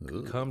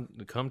come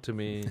to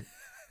me.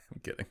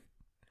 I'm kidding.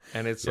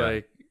 And it's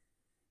like,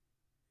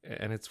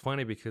 and it's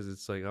funny because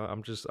it's like,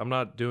 I'm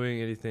not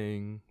doing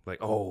anything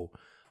like, oh,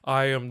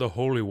 I am the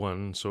Holy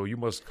One, so you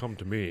must come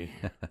to me.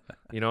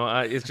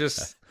 It's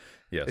just,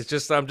 it's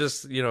just, I'm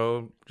just,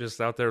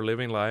 just out there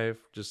living life,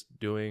 just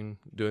doing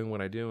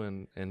what I do.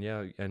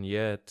 And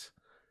yet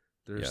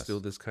there's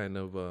still this kind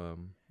of,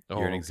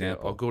 you're an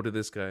example. I'll go to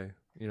this guy,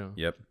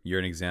 Yep. You're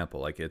an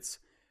example. Like it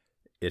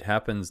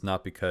happens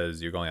not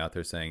because you're going out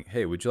there saying,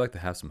 hey, would you like to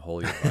have some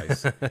holy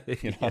advice?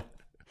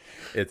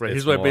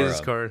 Here's my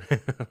business card.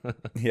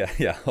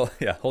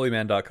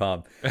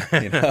 Holyman.com.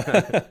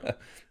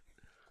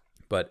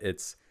 But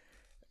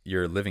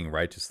you're living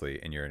righteously,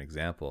 and you're an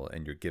example,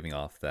 and you're giving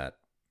off that,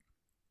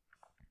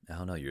 I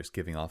don't know, you're just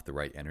giving off the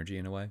right energy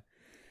in a way.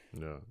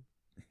 Yeah.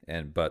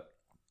 But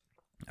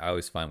I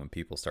always find when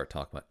people start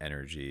talking about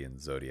energy and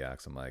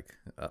zodiacs, I'm like,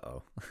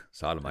 uh-oh,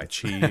 sodomite.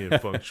 Chi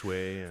and feng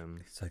shui. And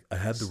it's like, I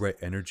have the right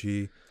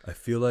energy. I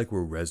feel like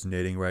we're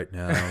resonating right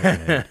now,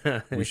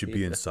 and we should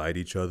be inside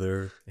each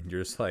other. And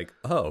you're just like,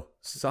 oh,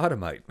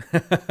 sodomite.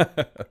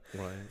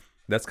 Right.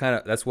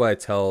 That's why I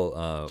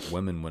tell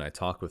women when I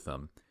talk with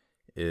them,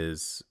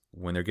 is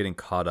when they're getting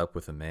caught up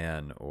with a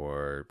man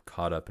or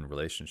caught up in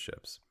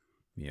relationships,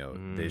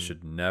 they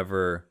should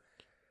never,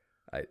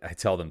 I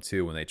tell them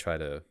too, when they try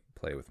to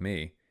play with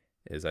me,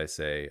 is I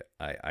say,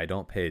 I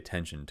don't pay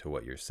attention to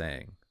what you're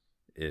saying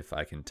if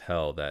I can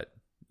tell that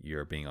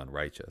you're being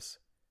unrighteous.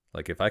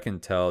 Like if I can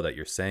tell that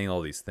you're saying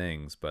all these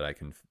things, but I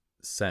can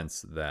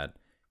sense that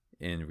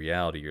in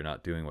reality you're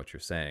not doing what you're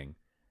saying,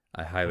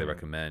 I highly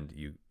recommend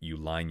you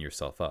line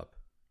yourself up.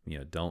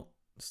 Don't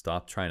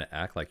stop trying to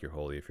act like you're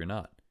holy if you're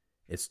not.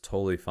 It's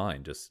totally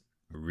fine. Just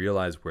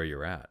realize where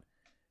you're at.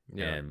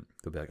 Yeah. And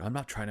they'll be like, I'm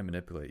not trying to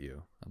manipulate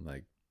you. I'm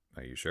like,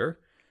 are you sure?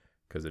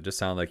 Because it just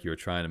sounded like you were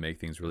trying to make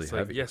things really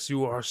heavy. Like, yes,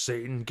 you are,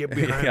 Satan. Get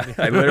behind me.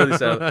 I literally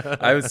said,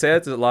 I would say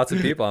it to lots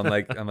of people. I'm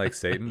like,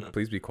 Satan,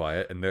 please be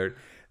quiet. And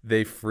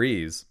they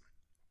freeze.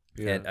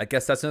 Yeah. And I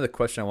guess that's another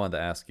question I wanted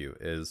to ask you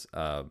is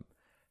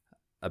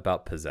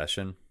about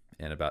possession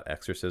and about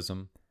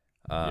exorcism.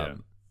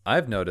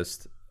 I've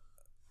noticed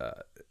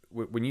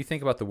when you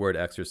think about the word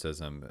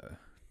exorcism,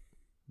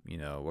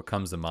 what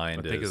comes to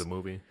mind think of the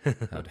movie.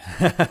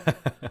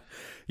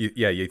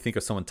 You think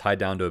of someone tied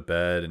down to a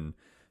bed and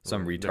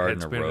some retard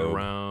in a robe.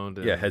 Around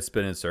head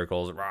spinning in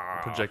circles.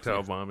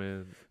 Projectile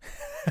vomit.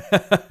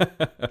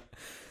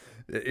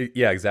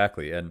 Yeah,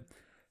 exactly. And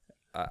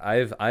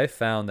I've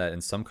found that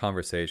in some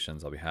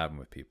conversations I'll be having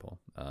with people,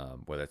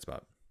 whether it's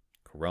about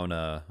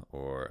corona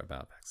or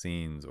about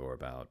vaccines or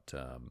about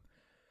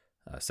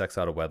sex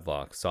out of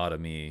wedlock,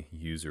 sodomy,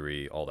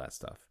 usury, all that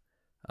stuff.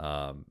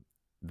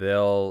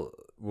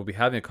 We'll be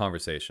having a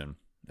conversation,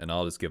 and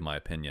I'll just give my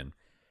opinion.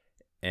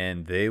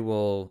 and they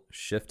will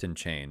shift and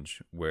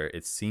change where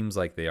it seems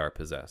like they are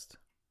possessed.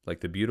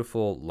 Like the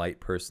beautiful light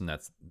person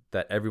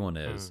that everyone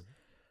is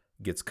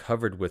gets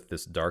covered with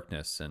this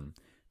darkness, and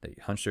they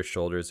hunch their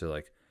shoulders. They're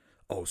like,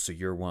 oh, so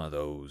you're one of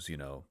those,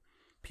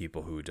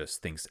 people who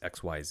just thinks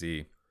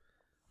XYZ.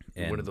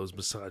 And one of those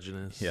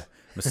misogynists. Yeah,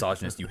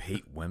 misogynist. You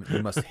hate women.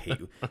 You must hate.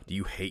 Do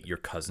you hate your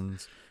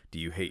cousins? Do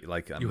you hate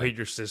hate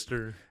your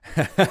sister?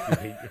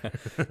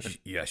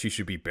 Yeah, she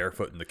should be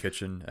barefoot in the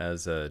kitchen,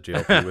 as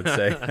JLP would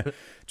say.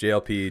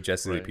 JLP,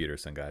 Jesse Lee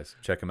Peterson, guys,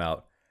 check him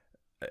out.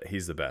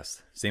 He's the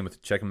best. Same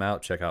with check him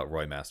out. Check out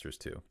Roy Masters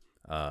too.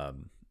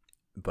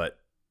 But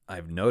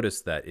I've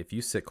noticed that if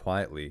you sit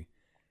quietly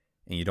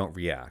and you don't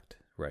react,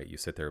 right? You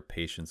sit there with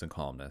patience and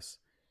calmness,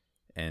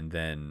 and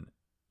then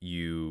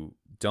you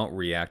don't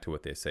react to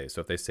what they say.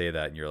 So if they say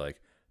that and you're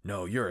like,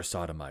 no, you're a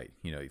sodomite,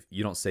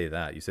 you don't say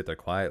that. You sit there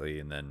quietly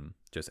and then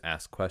just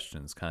ask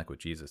questions, kind of like what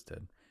Jesus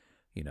did.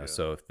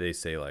 So if they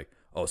say like,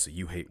 oh, so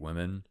you hate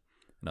women,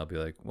 and I'll be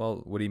like,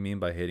 well, what do you mean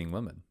by hating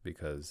women?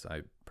 Because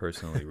I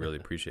personally really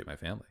appreciate my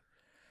family.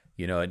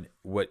 And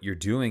what you're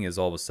doing is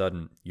all of a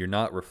sudden you're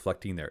not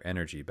reflecting their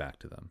energy back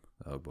to them.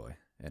 Oh boy,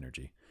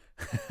 energy.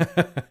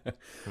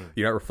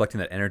 You're not reflecting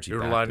that energy.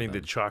 You're aligning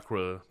the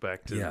chakra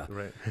back to them,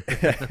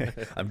 right?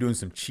 I'm doing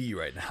some chi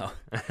right now.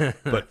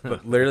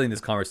 But literally in this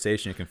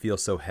conversation, it can feel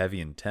so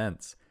heavy and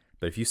tense.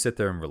 But if you sit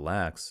there and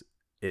relax,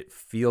 it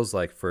feels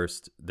like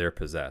first they're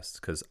possessed,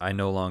 because I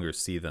no longer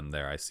see them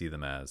there. I see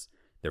them as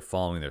they're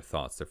following their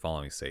thoughts. They're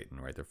following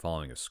Satan, right? They're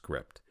following a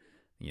script,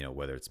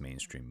 whether it's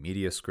mainstream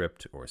media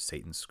script or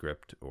Satan's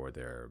script or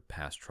their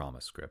past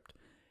trauma script.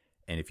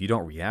 And if you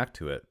don't react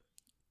to it,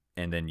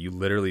 and then you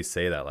literally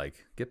say that,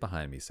 like, get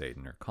behind me,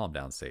 Satan, or calm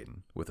down,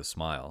 Satan, with a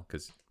smile,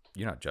 because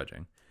you're not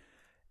judging.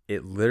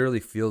 It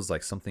literally feels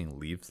like something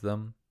leaves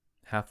them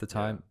half the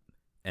time.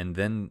 Yeah. And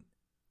then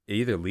it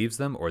either leaves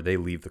them or they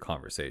leave the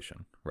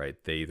conversation, right?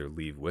 They either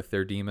leave with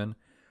their demon,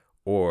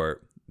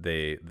 or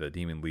the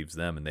demon leaves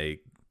them and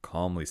they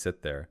calmly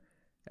sit there.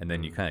 And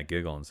then you kind of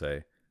giggle and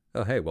say,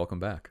 oh, hey, welcome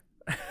back.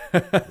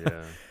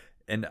 Yeah.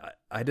 And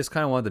I just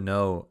kind of wanted to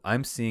know,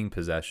 I'm seeing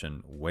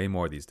possession way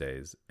more these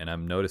days, and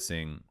I'm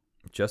noticing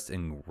just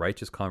in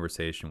righteous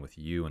conversation with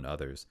you and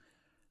others,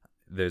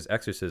 there's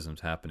exorcisms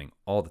happening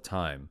all the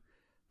time,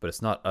 but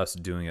it's not us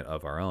doing it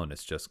of our own.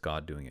 It's just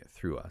God doing it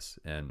through us.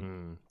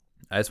 And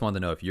I just wanted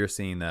to know if you're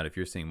seeing that, if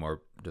you're seeing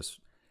more just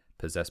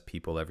possessed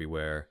people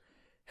everywhere.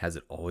 Has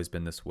it always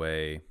been this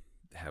way?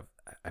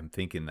 I'm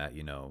thinking that,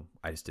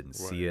 I just didn't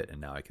see it,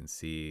 and now I can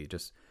see.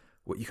 Just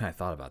what you kind of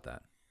thought about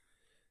that.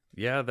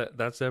 Yeah,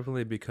 that's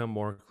definitely become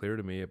more clear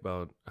to me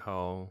about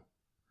how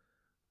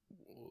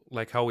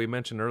we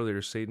mentioned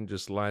earlier, Satan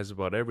just lies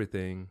about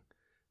everything.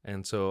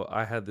 And so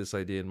I had this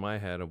idea in my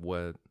head of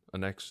what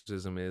an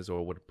exorcism is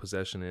or what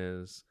possession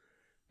is.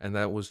 And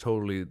that was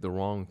totally the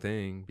wrong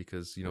thing,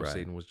 because,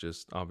 Satan was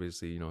just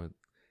obviously,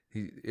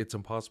 it's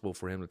impossible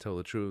for him to tell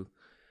the truth.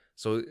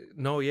 So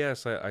no,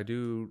 yes, I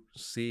do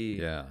see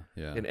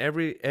in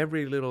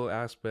every little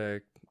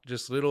aspect,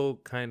 just little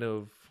kind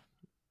of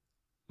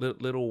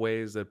little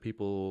ways that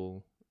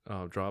people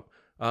drop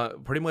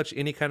pretty much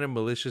any kind of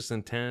malicious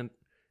intent.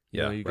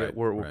 You get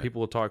where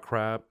people will talk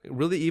crap,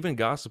 really, even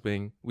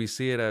gossiping. We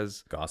see it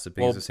as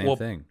gossiping is the same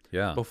thing.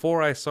 Yeah.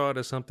 Before I saw it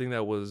as something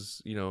that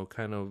was,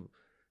 kind of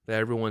that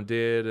everyone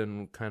did,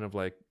 and kind of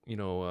like,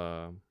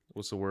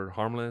 what's the word?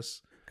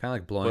 Harmless. Kind of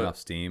like blowing off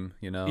steam,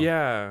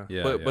 Yeah.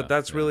 But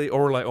that's really,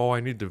 or like, oh,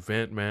 I need to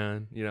vent,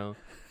 man.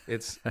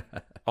 It's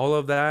all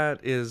of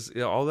that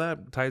all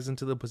that ties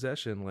into the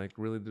possession. Like,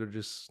 really, they're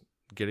just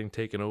getting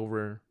taken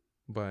over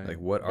by, like,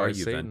 what are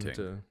you Satan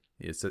venting?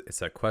 It's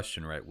that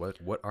question, right?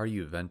 What are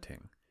you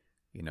venting?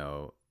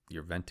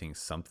 You're venting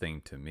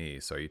something to me.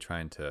 So are you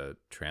trying to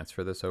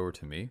transfer this over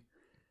to me?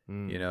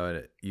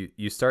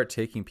 You start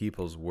taking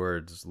people's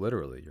words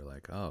literally. You're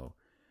like, oh,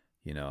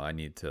 I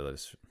need to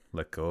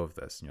let go of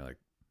this. And you're like,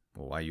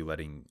 well, why are you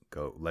letting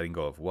go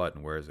of what,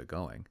 and where is it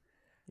going?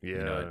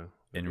 Yeah.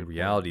 In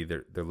reality,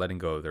 they're letting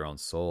go of their own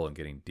soul and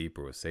getting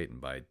deeper with Satan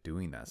by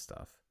doing that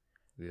stuff.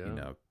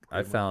 Yeah.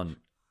 I found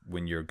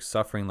when you're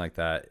suffering like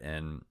that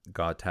and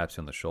God taps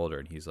you on the shoulder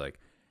and he's like,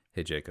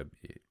 hey, Jacob,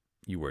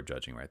 you were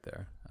judging right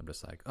there. I'm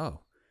just like, oh,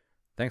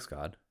 thanks,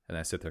 God. And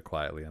I sit there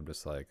quietly. I'm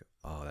just like,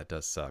 oh, that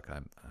does suck.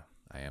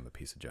 I am a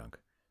piece of junk.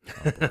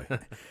 Oh, boy.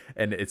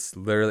 And it's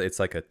literally, it's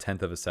like a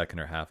tenth of a second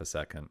or half a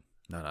second.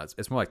 No,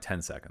 it's more like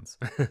 10 seconds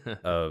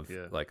of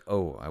like,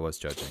 oh, I was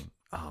judging.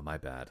 Oh, my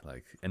bad.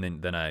 Like,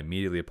 and then I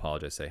immediately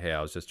apologize. Say, hey,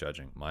 I was just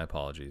judging. My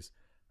apologies.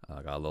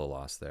 I got a little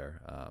lost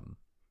there.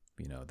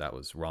 That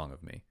was wrong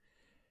of me.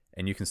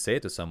 And you can say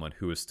it to someone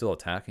who is still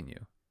attacking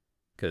you,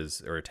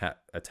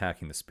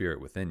 attacking the spirit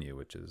within you,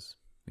 which is,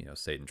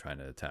 Satan trying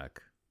to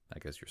attack, I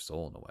guess, your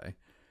soul in a way.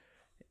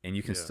 And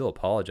you can still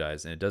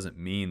apologize, and it doesn't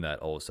mean that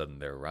all of a sudden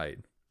they're right.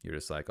 You're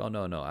just like, oh,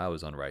 no, I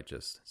was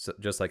unrighteous. So,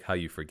 just like how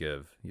you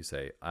forgive, you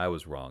say, I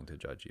was wrong to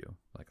judge you.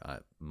 Like,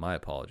 my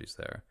apologies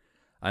there.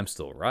 I'm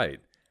still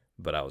right,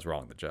 but I was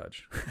wrong to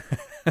judge.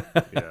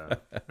 Yeah.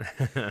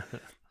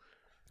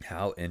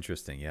 How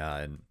interesting. Yeah.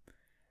 And,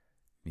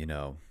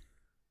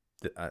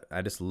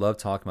 I just love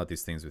talking about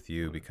these things with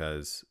you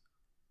because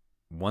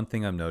one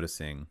thing I'm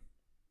noticing,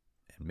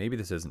 and maybe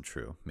this isn't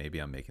true, maybe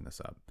I'm making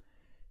this up,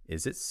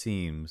 is it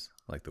seems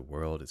like the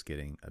world is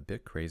getting a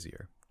bit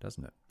crazier,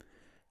 doesn't it?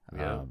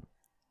 Yeah.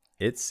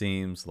 It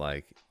seems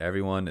like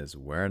everyone is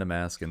wearing a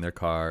mask in their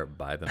car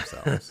by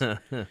themselves.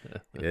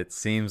 It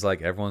seems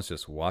like everyone's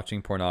just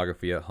watching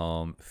pornography at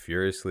home,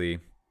 furiously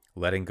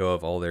letting go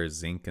of all their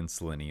zinc and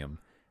selenium,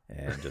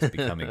 and just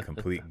becoming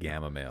complete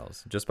gamma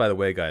males. Just by the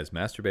way, guys,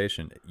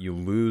 masturbation, you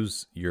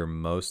lose your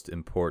most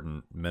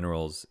important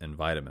minerals and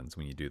vitamins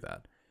when you do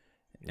that.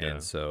 Yeah.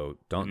 And so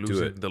don't do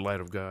Losing it. the light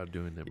of God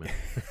doing that,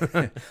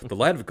 man. The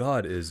light of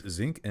God is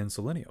zinc and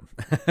selenium.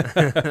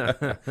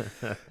 But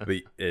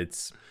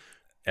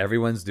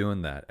everyone's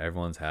doing that.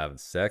 Everyone's having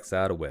sex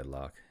out of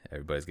wedlock.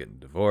 Everybody's getting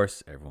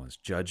divorced. Everyone's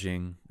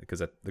judging because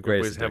the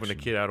greatest Everybody's having a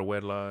kid out of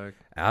wedlock.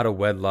 Out of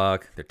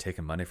wedlock. They're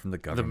taking money from the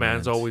government. The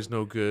man's always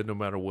no good, no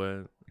matter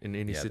what, in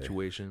any Yeah,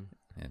 situation.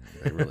 And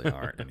they really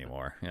aren't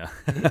anymore. Yeah.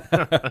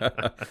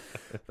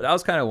 But I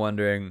was kind of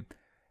wondering,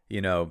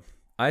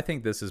 I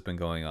think this has been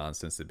going on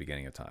since the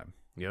beginning of time.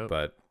 Yep.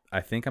 But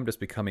I think I'm just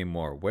becoming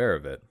more aware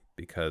of it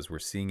because we're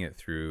seeing it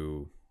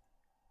through,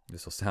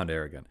 this will sound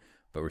arrogant,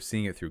 but we're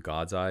seeing it through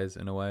God's eyes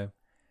in a way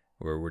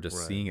where we're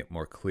just seeing it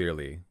more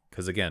clearly.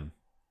 Because again,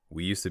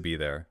 we used to be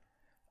there.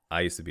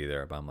 I used to be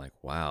there, but I'm like,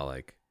 wow,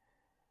 like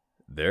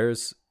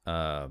there's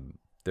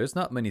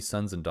not many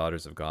sons and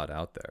daughters of God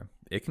out there.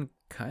 It can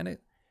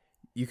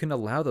you can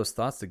allow those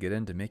thoughts to get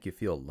in to make you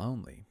feel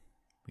lonely,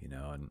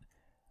 and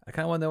I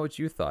kind of want to know what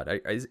you thought.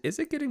 Is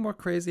it getting more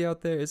crazy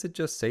out there? Is it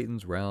just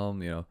Satan's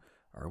realm?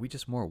 Are we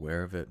just more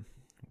aware of it?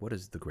 What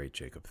does the great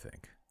Jacob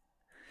think?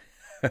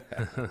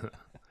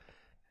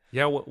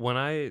 Yeah, when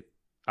I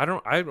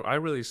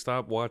really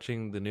stopped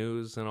watching the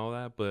news and all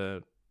that,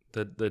 but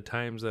the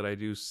times that I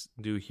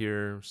do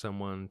hear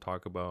someone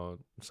talk about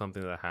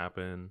something that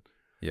happened,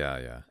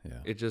 yeah,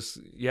 it just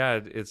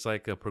it's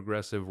like a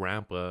progressive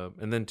ramp up.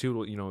 And then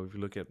too, if you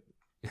look at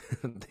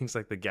things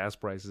like the gas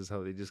prices,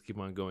 how they just keep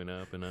on going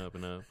up and up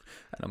and up.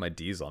 I know my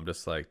diesel, I'm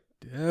just like,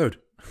 dude.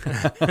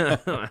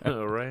 I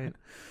know, right?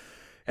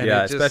 And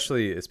yeah,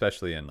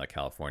 especially in like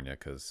California,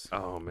 because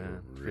oh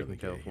man, really freaking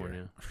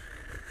California.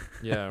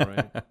 Yeah,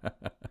 right.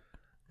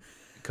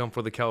 Come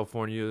for the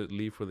California,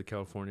 leave for the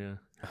California.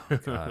 Oh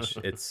gosh,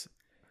 it's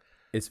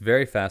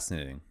very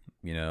fascinating.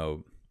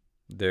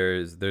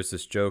 There's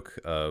this joke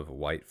of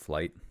white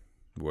flight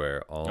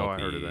where all I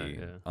heard of that,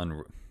 yeah.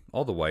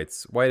 All the white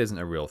isn't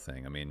a real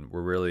thing. I mean,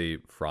 we're really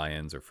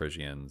Fryans or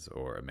Frisians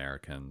or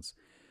Americans,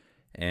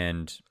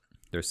 and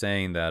they're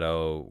saying that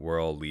we're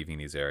all leaving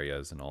these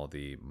areas and all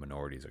the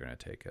minorities are going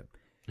to take it.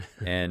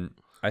 And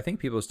I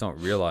think people just don't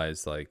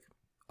realize, like,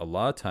 a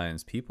lot of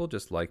times people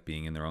just like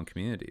being in their own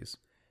communities,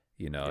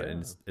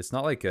 and it's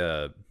not like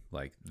this.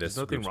 There's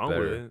nothing group's wrong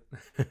better.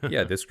 with it.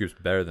 Yeah, this group's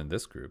better than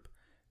this group.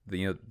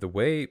 The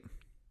way,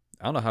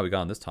 I don't know how we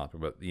got on this topic,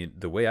 but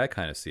the way I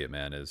kind of see it,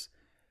 man, is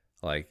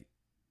like,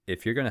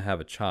 if you're going to have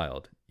a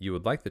child, you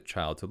would like the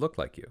child to look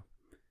like you.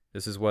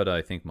 This is what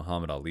I think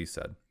Muhammad Ali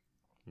said.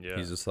 Yeah.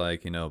 He's just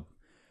like,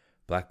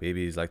 black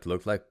babies like to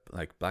look like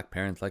black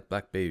parents like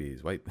black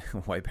babies.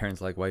 White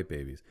parents like white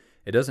babies.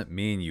 It doesn't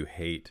mean you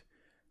hate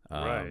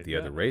the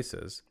other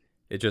races.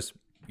 It just,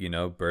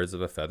 birds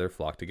of a feather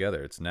flock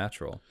together. It's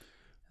natural,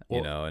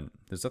 and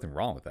there's nothing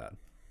wrong with that.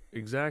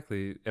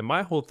 Exactly. And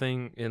my whole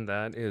thing in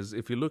that is,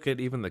 if you look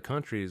at even the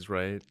countries,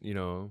 right,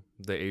 the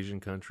Asian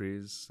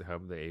countries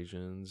have the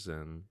Asians,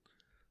 and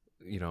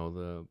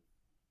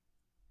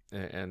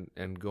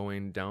and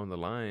going down the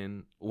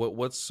line,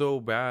 what's so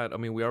bad? I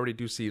mean, we already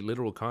do see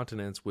literal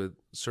continents with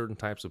certain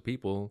types of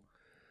people.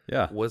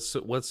 Yeah.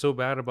 What's so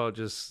bad about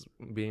just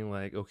being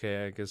like,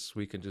 okay, I guess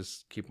we can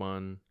just keep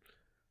on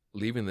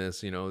leaving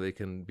this, they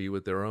can be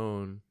with their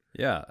own.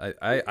 Yeah.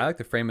 I like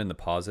to frame it in the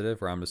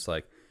positive, where I'm just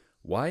like,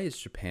 why is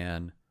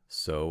Japan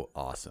so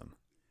awesome?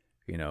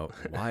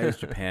 Why is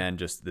Japan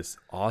just this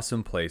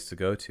awesome place to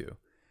go to?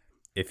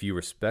 If you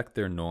respect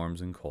their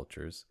norms and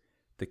cultures,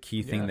 the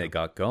key thing they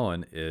got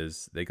going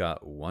is they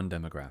got one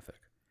demographic.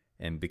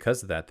 And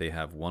because of that, they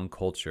have one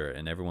culture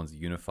and everyone's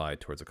unified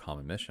towards a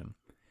common mission.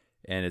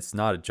 And it's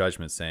not a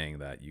judgment saying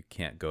that you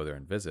can't go there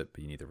and visit,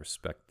 but you need to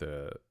respect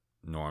the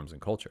norms and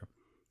culture.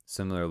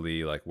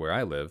 Similarly, like where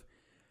I live,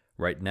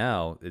 right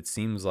now, it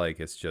seems like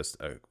it's just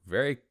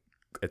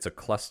it's a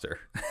cluster.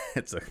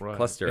 It's a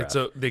cluster.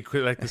 They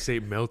could like to say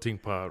melting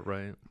pot,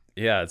 right?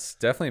 Yeah, it's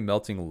definitely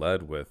melting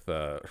lead with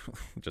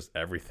just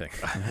everything.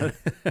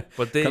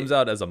 But comes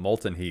out as a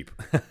molten heap.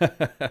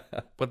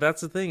 But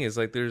that's the thing, is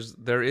like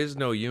there is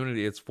no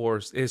unity. It's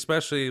forced.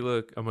 Especially,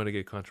 look, I'm gonna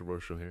get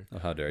controversial here. Oh,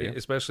 how dare you?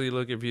 Especially,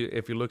 look, if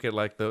you look at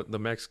like the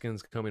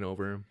Mexicans coming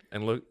over,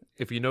 and look,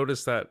 if you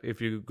notice that if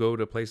you go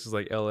to places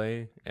like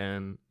LA,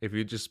 and if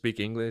you just speak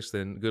English,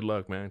 then good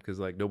luck, man, because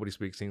like nobody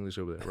speaks English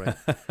over there, right?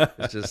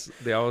 It's just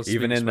they all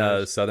even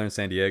in southern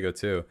San Diego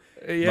too.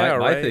 Yeah,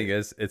 my thing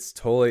is, it's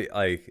totally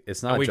like,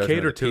 it's not a judgment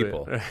cater of the to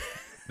people. it.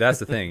 That's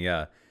the thing,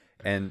 yeah.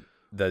 And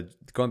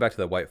going back to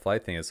the white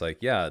flight thing, it's like,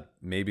 yeah,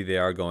 maybe they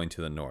are going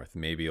to the north.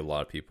 Maybe a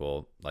lot of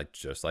people, like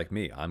just like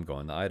me, I'm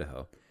going to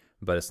Idaho.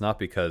 But it's not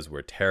because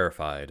we're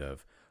terrified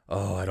of,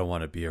 oh, I don't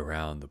want to be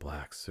around the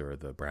blacks or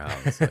the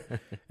browns. Like,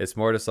 it's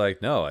more just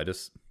like, no, I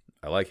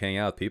like hanging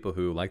out with people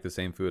who like the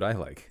same food I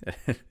like.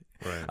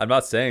 Right. I'm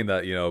not saying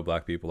that,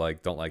 black people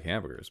don't like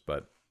hamburgers,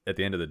 but at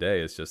the end of the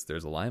day, it's just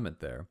there's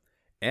alignment there.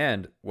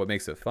 And what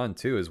makes it fun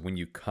too is when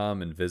you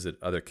come and visit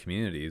other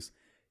communities,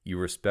 you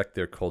respect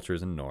their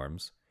cultures and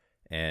norms,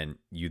 and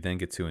you then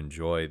get to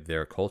enjoy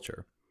their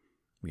culture.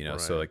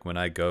 Right. So like when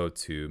I go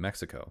to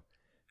Mexico,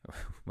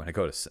 when I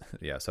go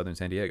to southern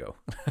San Diego,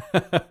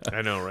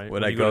 I know, right?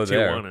 when I go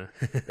there,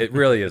 it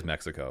really is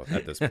Mexico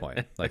at this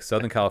point. Like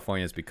Southern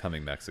California is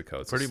becoming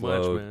Mexico. It's pretty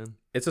much, man.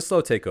 It's a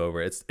slow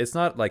takeover. It's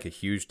not like a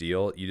huge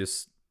deal.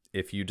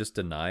 If you just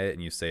deny it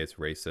and you say it's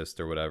racist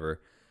or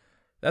whatever,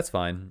 that's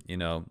fine.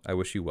 I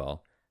wish you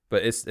well,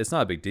 but it's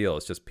not a big deal.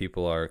 It's just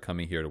people are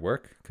coming here to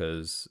work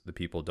because the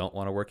people don't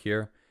want to work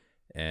here,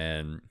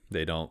 and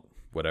they don't.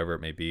 Whatever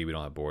it may be, we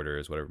don't have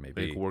borders, whatever it may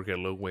be. They work at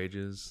low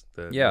wages.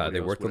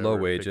 They work the low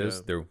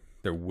wages.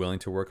 They're willing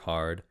to work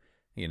hard,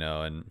 and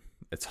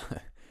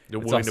they're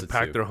willing to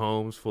pack their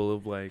homes full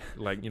of like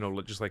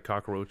just like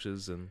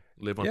cockroaches and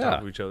live on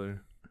top of each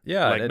other.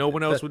 Yeah, like no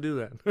one else would do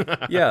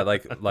that. Yeah,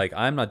 like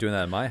I'm not doing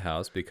that in my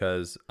house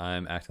because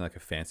I'm acting like a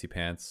fancy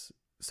pants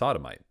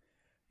sodomite.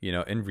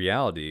 In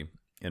reality,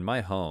 in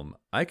my home,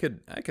 I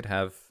could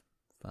have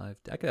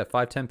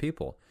 5-10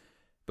 people,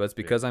 but it's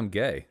because I'm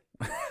gay.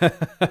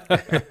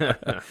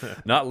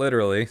 Not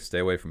literally, stay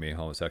away from me,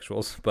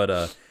 homosexuals,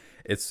 but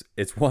it's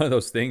one of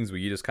those things where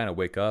you just kind of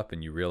wake up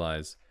and you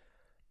realize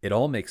it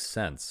all makes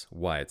sense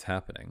why it's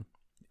happening,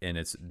 and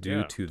it's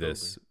due to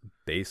this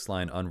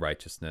baseline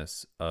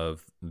unrighteousness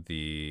of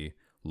the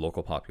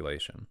local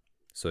population.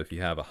 So if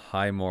you have a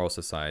high moral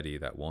society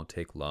that won't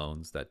take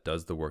loans, that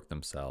does the work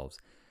themselves,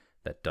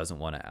 that doesn't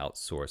want to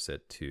outsource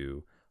it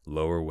to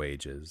lower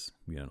wages,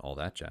 and all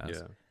that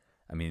jazz.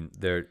 I mean,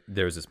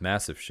 there's this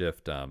massive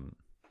shift.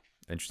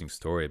 Interesting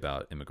story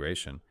about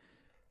immigration,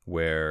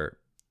 where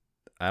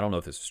I don't know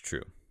if this is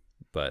true,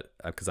 but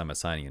because I'm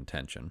assigning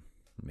intention,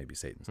 maybe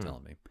Satan's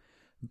telling me.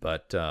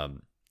 But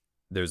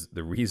there's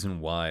the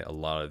reason why a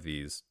lot of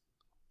these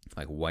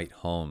like white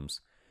homes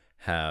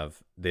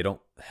they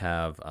don't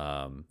have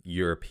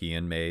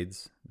European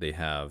maids. They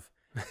have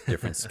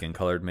different skin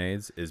colored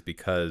maids, is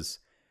because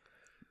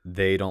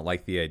they don't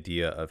like the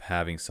idea of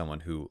having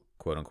someone who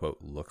quote unquote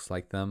looks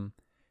like them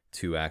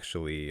to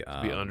actually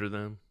be under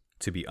them,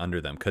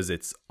 because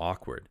it's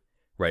awkward,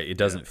 right? It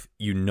doesn't,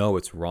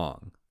 it's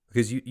wrong,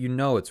 because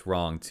it's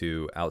wrong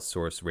to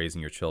outsource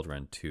raising your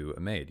children to a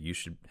maid. You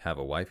should have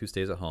a wife who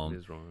stays at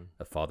home,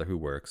 a father who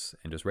works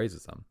and just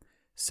raises them.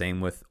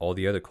 Same with all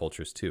the other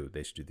cultures too.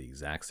 They should do the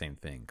exact same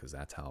thing because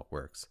that's how it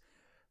works.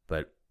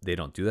 But they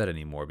don't do that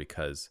anymore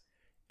because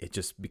it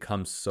just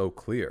becomes so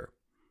clear.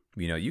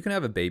 You can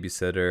have a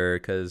babysitter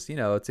because,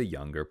 it's a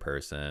younger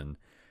person.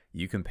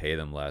 You can pay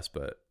them less,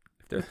 but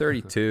if they're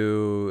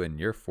 32 and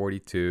you're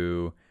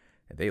 42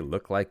 and they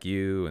look like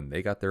you and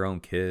they got their own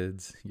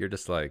kids, you're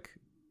just like,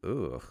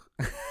 ugh.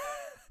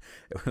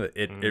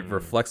 It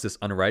reflects this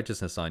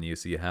unrighteousness on you,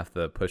 so you have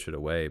to push it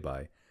away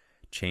by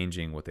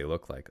changing what they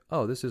look like.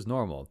 Oh, this is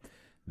normal.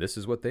 This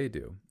is what they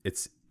do.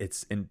 It's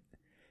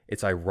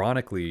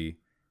ironically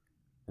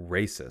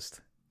racist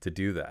to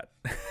do that.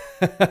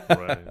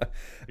 Right.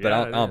 But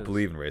I don't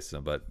believe in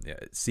racism, but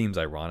it seems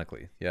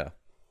ironically. Yeah.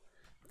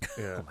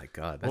 Oh my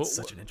God, that's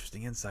such an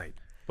interesting insight.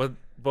 But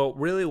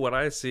really, what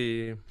I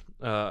see,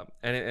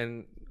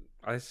 and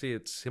I see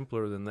it's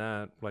simpler than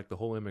that. Like the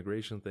whole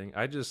immigration thing,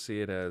 I just see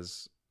it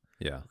as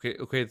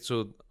Okay.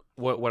 So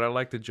what I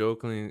like to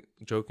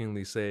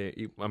jokingly say,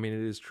 I mean,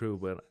 it is true,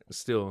 but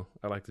still,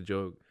 I like to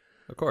joke.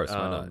 Of course,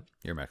 why not?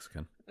 You're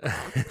Mexican.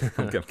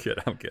 I'm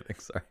kidding.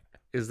 Sorry.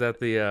 Is that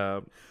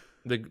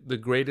the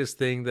greatest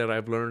thing that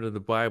I've learned in the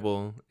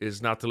Bible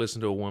is not to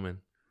listen to a woman,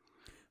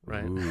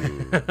 right?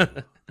 Ooh,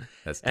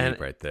 that's deep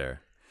right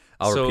there.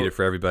 I'll repeat it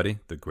for everybody.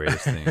 The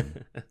greatest thing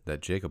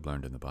that Jacob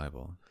learned in the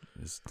Bible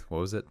is, what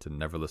was it? To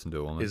never listen to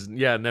a woman?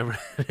 Never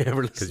listen to a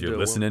woman. Because you're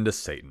listening to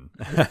Satan.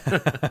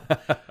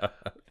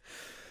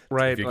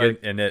 Right.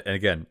 And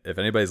again, if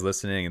anybody's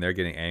listening and they're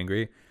getting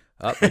angry,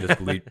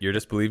 you're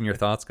just believing your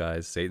thoughts,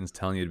 guys. Satan's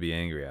telling you to be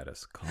angry at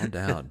us. Calm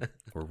down.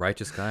 We're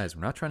righteous guys.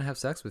 We're not trying to have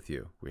sex with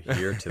you. We're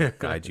here to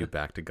guide you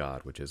back to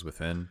God, which is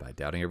within, by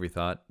doubting every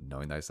thought,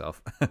 knowing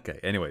thyself. Okay.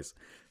 Anyways,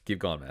 keep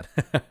going,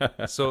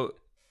 man. So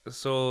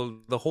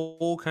the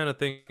whole kind of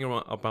thing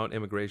about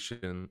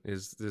immigration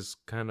is this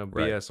kind of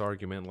BS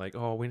argument, like,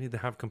 oh, we need to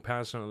have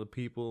compassion on the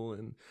people,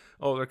 and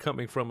they're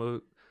coming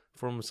from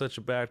such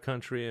a bad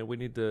country, and we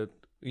need to,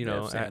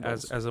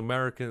 as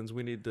Americans,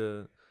 we need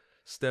to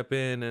step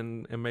in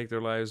and make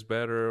their lives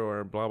better,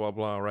 or blah blah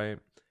blah, right?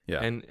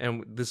 Yeah.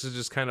 And this is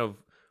just kind of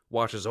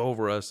watches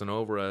over us,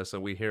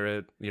 and we hear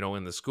it,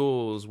 in the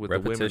schools with the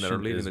women that are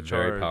leading the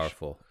charge. Very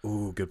powerful.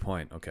 Ooh, good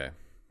point. Okay.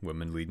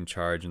 Women leading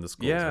charge in the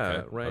schools. Yeah,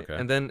 okay. right. Okay.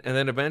 And then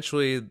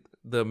eventually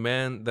the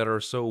men that are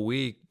so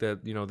weak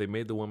that, they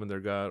made the woman their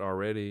god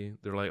already,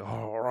 they're like, oh,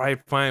 all right,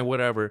 fine,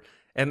 whatever.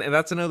 And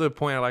that's another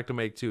point I like to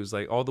make too, is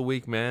like all the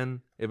weak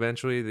men,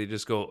 eventually they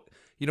just go,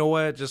 you know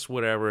what, just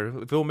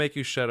whatever. If it'll make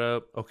you shut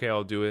up, okay,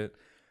 I'll do it.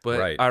 But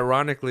Right.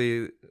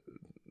 ironically,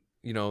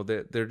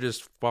 they're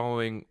just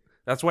following.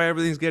 That's why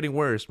everything's getting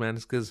worse, man.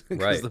 It's because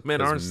Right. the men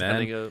aren't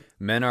standing up.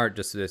 Men are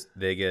just this,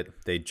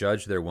 they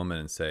judge their woman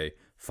and say,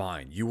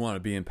 fine, you want to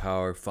be in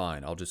power,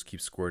 fine, I'll just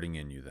keep squirting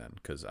in you then,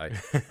 because I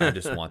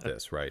just want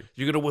this, right?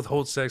 You're gonna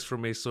withhold sex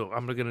from me, so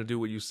I'm not gonna do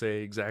what you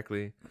say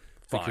exactly.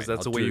 Fine, Because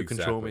that's I'll the way do you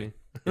control exactly. me.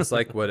 It's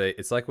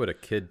like what a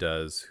kid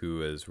does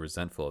who is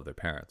resentful of their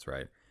parents,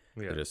 right?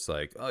 Yeah. They're just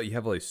like, oh, you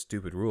have all these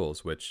stupid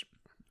rules, which,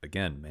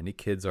 again, many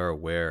kids are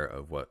aware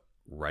of what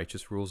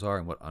righteous rules are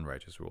and what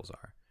unrighteous rules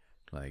are.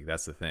 Like,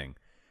 that's the thing.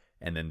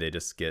 And then they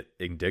just get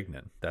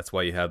indignant. That's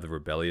why you have the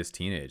rebellious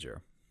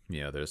teenager.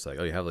 They're just like,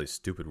 oh, you have all these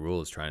stupid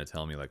rules trying to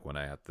tell me like when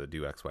I have to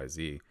do X, Y,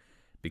 Z,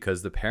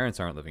 because the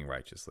parents aren't living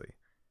righteously.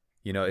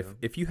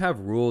 If you have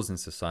rules in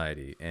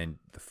society and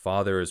the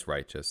father is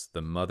righteous,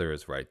 the mother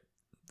is right,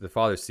 the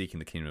father's seeking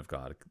the kingdom of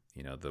God,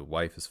 the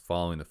wife is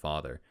following the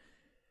father,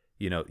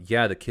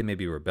 yeah, the kid may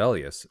be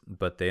rebellious,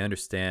 but they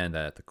understand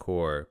that at the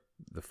core,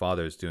 the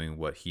father is doing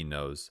what he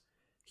knows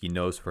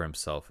for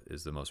himself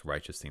is the most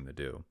righteous thing to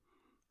do.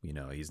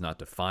 He's not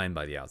defined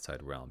by the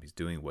outside realm. He's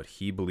doing what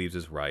he believes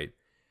is right.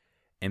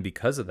 And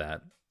because of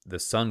that, the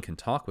son can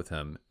talk with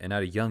him. And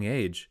at a young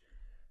age,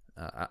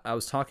 I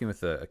was talking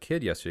with a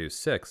kid yesterday who was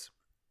 6.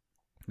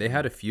 They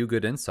had a few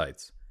good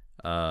insights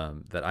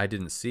that I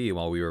didn't see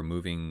while we were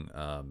moving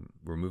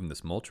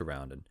this mulch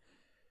around. And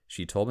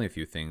she told me a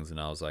few things, and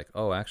I was like,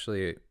 oh,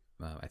 actually,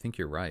 I think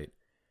you're right.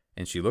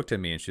 And she looked at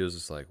me and she was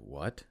just like,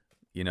 what?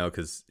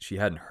 Because she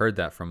hadn't heard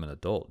that from an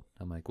adult.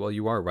 I'm like, well,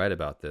 you are right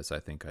about this.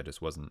 I think I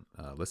just wasn't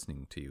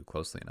listening to you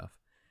closely enough.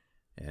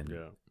 And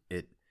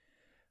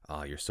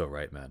you're so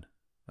right, man.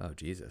 Oh,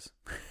 Jesus.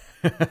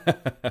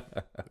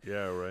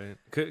 Yeah, right.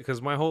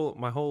 Because my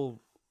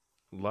whole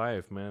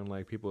life, man,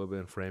 like people have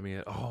been framing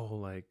it, oh,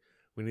 like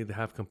we need to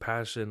have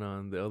compassion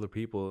on the other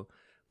people.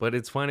 But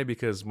it's funny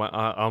because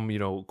I'm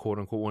quote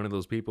unquote one of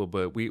those people,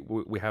 but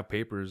we have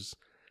papers,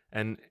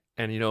 and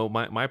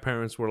my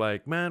parents were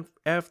like, man,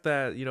 F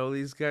that,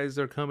 these guys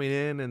are coming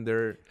in and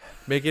they're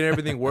making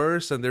everything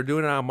worse and they're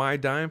doing it on my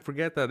dime.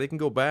 Forget that, they can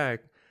go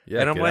back.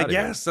 Yeah, and I'm like,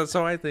 yes, that's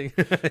how I think.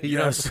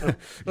 Yes,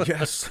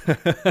 yes.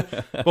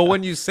 But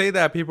when you say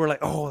that, people are like,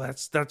 oh,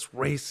 that's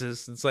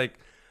racist. It's like,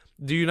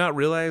 do you not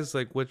realize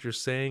like what you're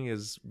saying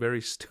is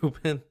very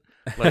stupid?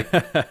 Like,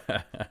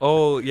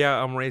 oh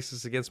yeah, I'm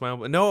racist against my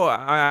own. No,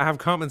 I have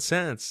common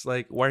sense.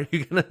 Like, why are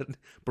you gonna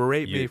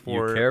berate me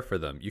for? You care for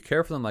them. You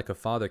care for them like a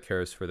father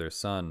cares for their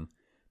son.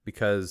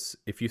 Because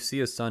if you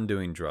see a son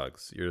doing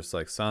drugs, you're just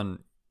like, son,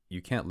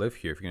 you can't live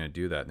here if you're gonna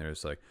do that. And they're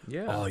just like,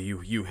 yeah, oh,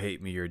 you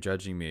hate me, you're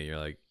judging me. You're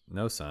like,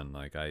 no, son,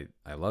 like I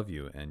love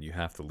you, and you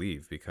have to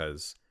leave,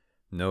 because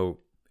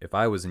if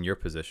I was in your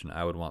position,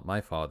 I would want my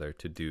father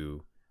to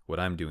do what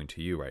I'm doing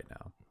to you right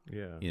now.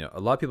 Yeah. A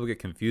lot of people get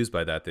confused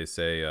by that. They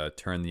say,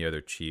 turn the other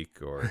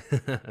cheek, or,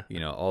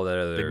 all that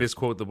other. They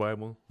misquote the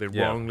Bible. They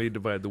wrongly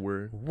divide the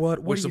word.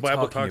 What which are the you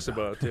Bible talking talks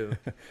about too.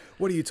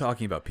 What are you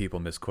talking about? People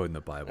misquoting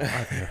the Bible.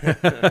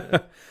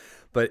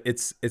 But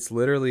it's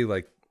literally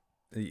like,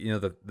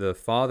 the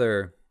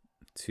father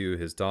to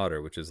his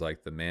daughter, which is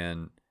like the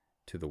man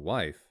to the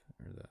wife,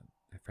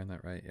 I find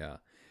that right? Yeah.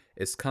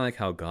 It's kind of like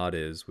how God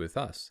is with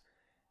us.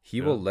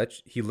 He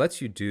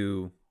lets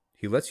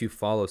you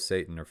follow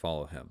Satan or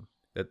follow him.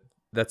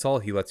 That's all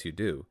he lets you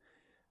do.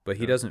 But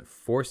he doesn't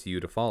force you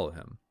to follow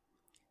him.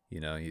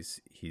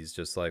 He's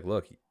just like,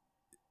 look,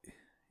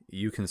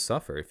 you can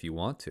suffer if you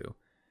want to.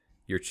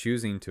 You're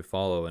choosing to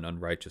follow an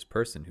unrighteous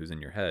person who's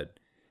in your head.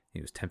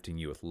 He was tempting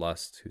you with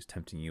lust, who's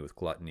tempting you with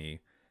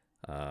gluttony,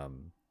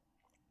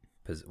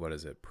 what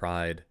is it,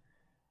 pride.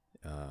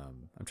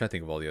 I'm trying to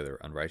think of all the other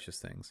unrighteous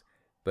things.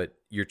 But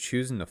you're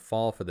choosing to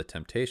fall for the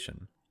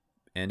temptation.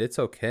 And it's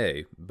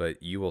okay,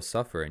 but you will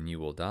suffer and you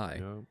will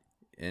die. Yeah.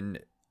 And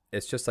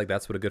it's just like,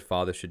 that's what a good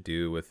father should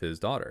do with his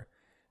daughter.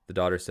 The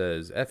daughter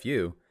says, F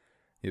you.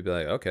 You'd be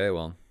like, okay,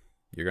 well,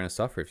 you're going to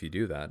suffer if you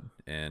do that,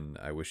 and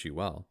I wish you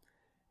well.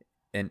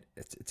 And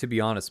to be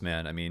honest,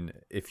 man, I mean,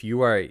 if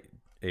you are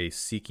a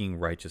seeking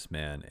righteous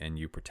man and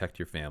you protect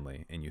your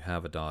family and you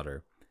have a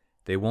daughter,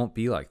 they won't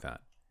be like that.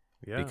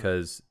 Yeah.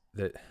 Because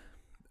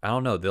I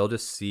don't know, they'll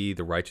just see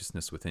the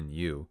righteousness within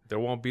you. There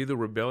won't be the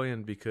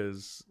rebellion,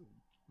 because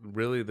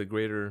really the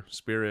greater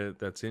spirit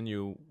that's in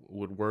you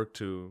would work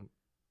to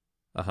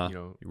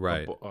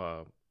right.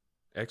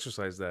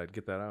 Exercise that,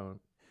 get that out.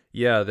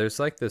 Yeah, there's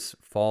like this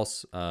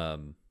false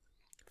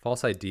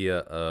idea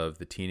of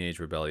the teenage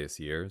rebellious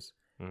years,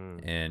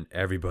 and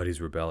everybody's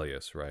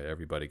rebellious, right?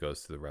 Everybody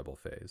goes through the rebel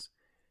phase.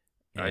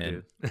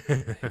 And, I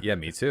did. Yeah,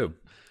 me too.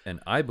 And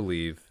I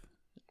believe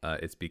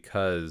it's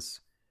because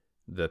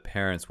the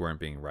parents weren't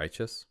being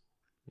righteous.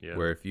 Yeah.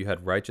 Where if you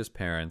had righteous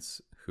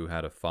parents who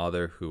had a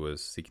father who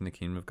was seeking the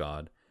kingdom of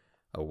God,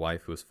 a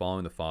wife who was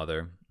following the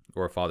father,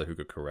 or a father who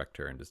could correct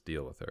her and just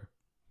deal with her,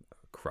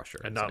 crush her,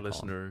 and not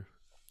listen to her.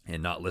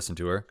 and not listen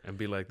to her. And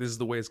be like, this is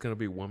the way it's going to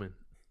be, woman.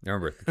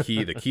 Remember, the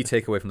key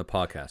takeaway from the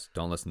podcast,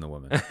 don't listen to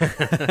women.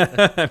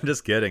 I'm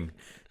just kidding.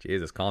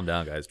 Jesus, calm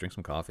down, guys. Drink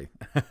some coffee.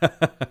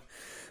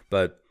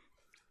 But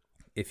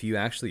if you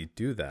actually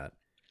do that,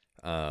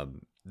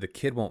 the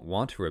kid won't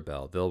want to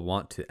rebel. They'll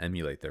want to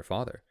emulate their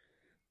father.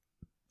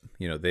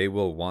 They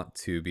will want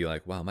to be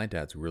like, wow, my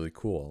dad's really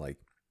cool. Like,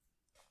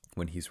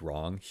 when he's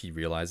wrong, he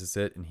realizes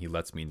it and he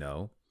lets me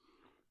know.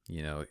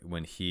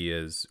 When he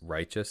is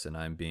righteous and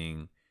I'm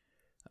being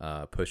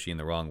pushy in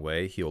the wrong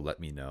way, he'll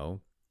let me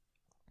know.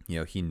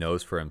 He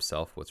knows for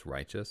himself what's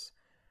righteous.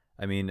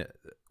 I mean,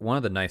 one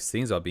of the nice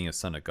things about being a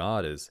son of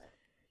God is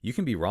you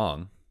can be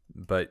wrong,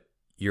 but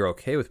you're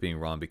okay with being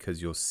wrong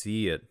because you'll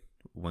see it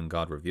when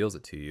God reveals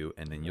it to you,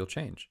 and then you'll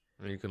change.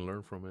 And you can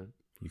learn from it.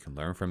 You can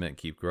learn from it and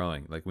keep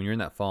growing. Like when you're in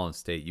that fallen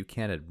state, you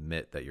can't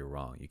admit that you're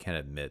wrong. You can't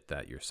admit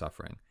that you're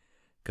suffering,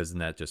 because then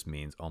that just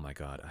means, oh my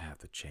God, I have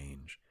to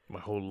change. My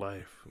whole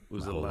life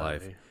was My a whole lie.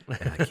 life,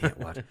 and I can't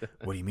watch.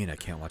 What do you mean I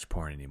can't watch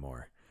porn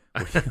anymore?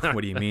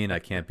 What do you mean I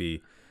can't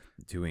be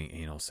doing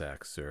anal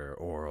sex or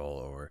oral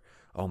or,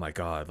 oh my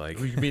God, like,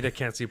 What do you mean I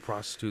can't see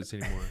prostitutes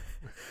anymore?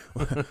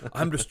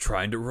 I'm just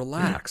trying to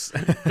relax.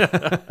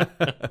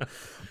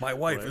 My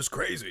wife is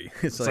crazy.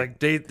 It's like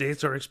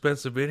dates are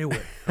expensive anyway,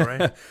 all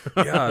right?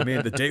 Yeah, I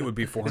mean the date would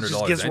be $400 It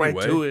just gets anyway.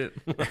 right to it.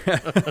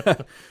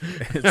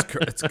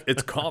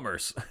 It's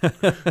commerce.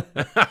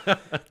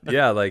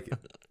 Yeah, like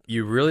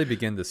you really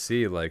begin to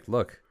see, like,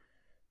 look,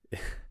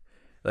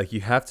 like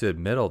you have to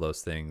admit all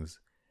those things.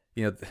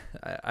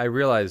 I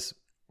realize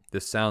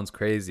this sounds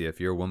crazy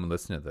if you're a woman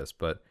listening to this,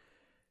 but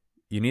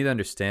you need to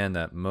understand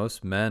that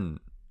most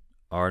men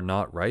are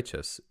not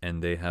righteous,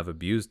 and they have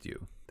abused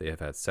you. They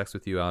have had sex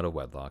with you out of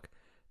wedlock.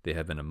 They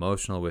have been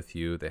emotional with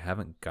you. They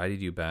haven't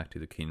guided you back to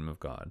the kingdom of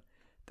God.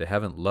 They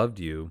haven't loved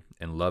you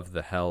and loved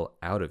the hell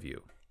out of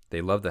you.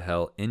 They love the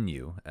hell in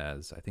you,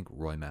 as I think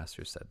Roy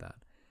Masters said that.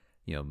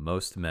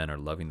 Most men are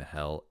loving the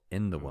hell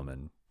in the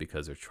woman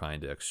because they're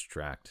trying to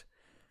extract,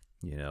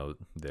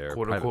 their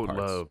Quote private unquote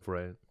parts. love,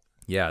 right?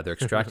 Yeah, they're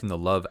extracting the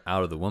love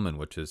out of the woman,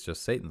 which is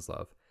just Satan's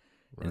love,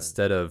 Right.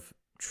 instead of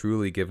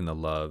truly giving the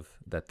love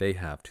that they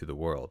have to the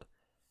world.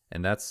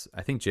 And that's,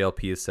 I think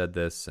JLP has said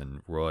this,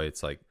 and Roy,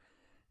 it's like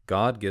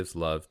God gives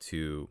love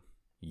to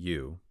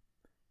you,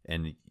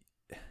 and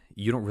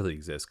you don't really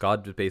exist.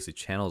 God just basically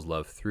channels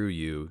love through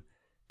you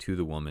to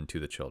the woman, to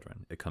the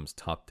children. It comes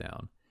top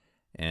down.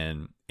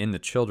 And in the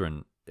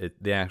children,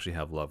 they actually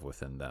have love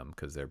within them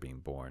because they're being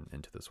born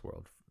into this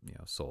world,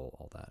 soul,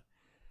 all that.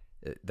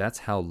 That's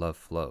how love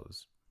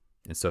flows.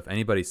 And so if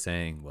anybody's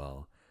saying,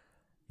 well,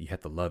 you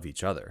have to love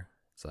each other,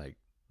 it's like,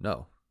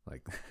 no,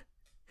 like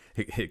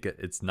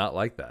it's not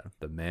like that.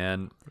 The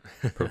man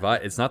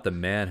it's not the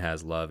man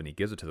has love and he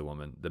gives it to the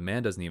woman. The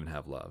man doesn't even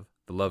have love.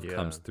 The love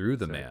comes through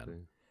the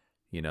man,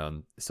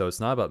 so it's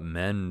not about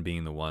men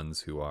being the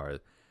ones who are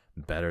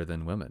better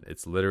than women.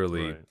 It's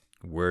literally,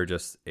 we're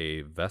just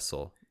a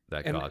vessel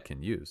that God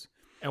can use.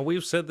 And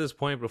we've said this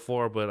point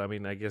before, but I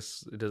mean, I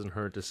guess it doesn't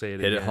hurt to say it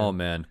Hit again. it home,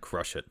 man.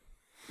 Crush it.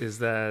 Is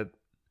that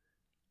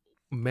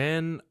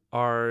men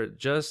are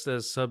just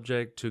as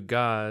subject to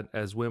God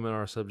as women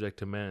are subject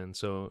to men.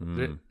 So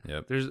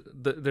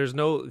there's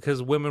no,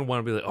 because women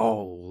want to be like,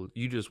 oh,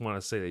 you just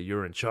want to say that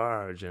you're in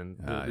charge and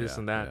this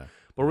and that. Yeah.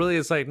 But really,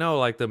 it's like, no,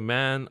 like the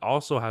man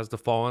also has to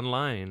fall in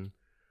line.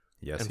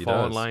 Yes, and he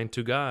fall does. in line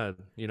to God.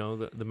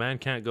 The man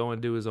can't go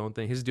and do his own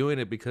thing. He's doing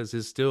it because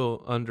he's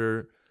still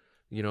under,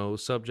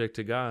 subject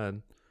to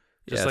God.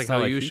 Just like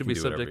how you should be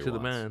subject to the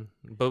man.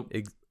 But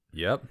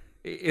yep.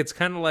 It's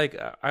kind of like,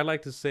 I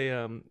like to say,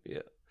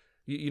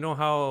 you know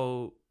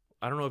how,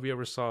 I don't know if you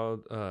ever saw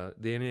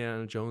the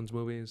Indiana Jones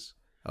movies.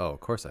 Oh, of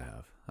course I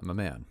have. I'm a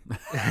man.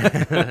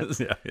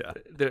 Yeah.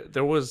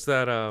 There was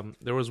that,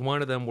 there was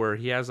one of them where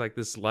he has like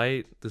this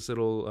light, this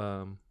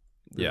little,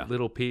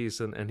 little piece,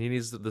 and he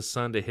needs the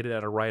sun to hit it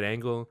at a right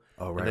angle.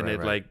 Oh, right. And then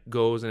it like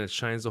goes and it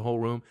shines the whole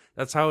room.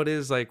 That's how it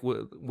is like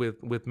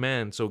with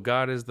man. So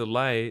God is the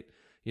light.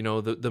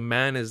 The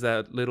man is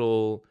that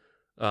little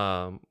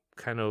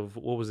kind of,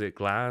 what was it,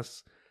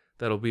 glass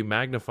that'll be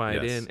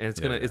magnified in, and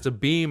it's a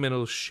beam, and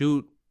it'll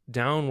shoot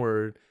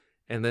downward,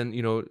 and then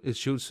it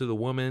shoots to the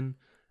woman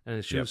and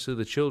it shoots to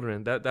the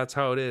children. That's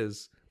how it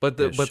is. But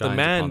the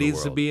man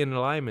needs to be in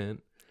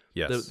alignment.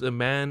 Yes. The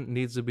man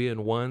needs to be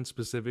in one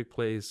specific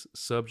place,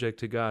 subject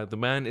to God. The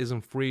man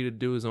isn't free to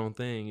do his own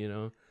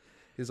thing,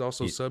 He's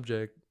also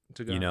subject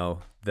to God.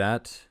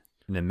 That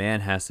the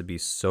man has to be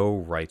so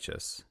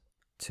righteous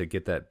to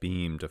get that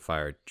beam to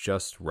fire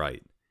just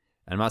right.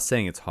 And I'm not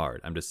saying it's hard.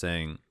 I'm just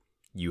saying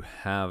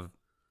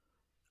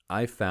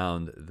I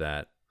found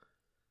that,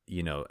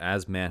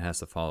 as man has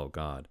to follow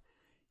God,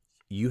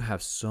 you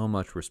have so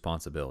much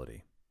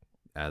responsibility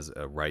as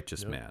a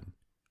righteous man.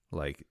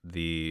 Like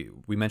we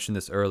mentioned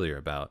this earlier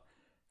about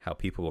how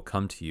people will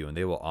come to you and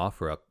they will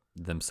offer up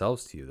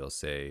themselves to you. They'll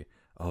say,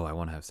 oh, I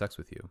want to have sex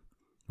with you.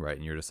 Right.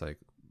 And you're just like,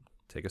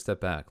 take a step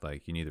back.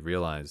 Like, you need to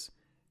realize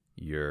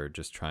you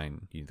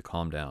need to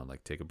calm down.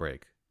 Like, take a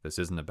break. This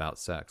isn't about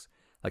sex.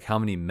 Like, how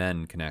many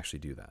men can actually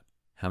do that?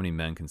 how many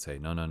men can say,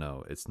 no, no,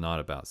 no, it's not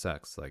about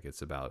sex. Like,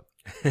 it's about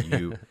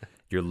you.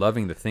 You're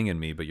loving the thing in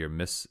me, but you're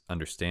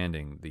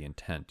misunderstanding the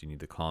intent. You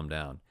need to calm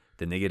down.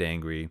 Then they get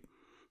angry.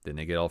 Then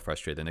they get all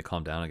frustrated. Then they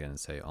calm down again and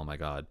say, oh my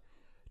God,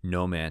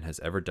 no man has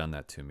ever done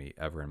that to me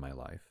ever in my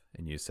life.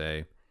 And you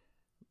say,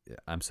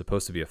 I'm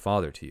supposed to be a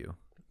father to you.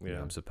 Yeah. You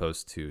know, I'm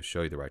supposed to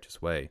show you the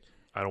righteous way.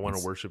 I don't want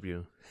to worship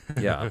you.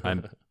 Yeah,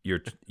 you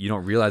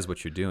don't realize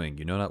what you're doing.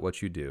 You know not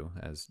what you do,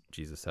 as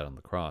Jesus said on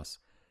the cross.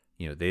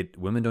 You know,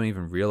 women don't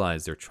even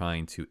realize they're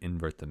trying to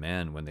invert the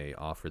man when they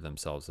offer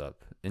themselves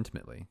up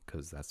intimately,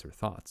 because that's their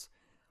thoughts.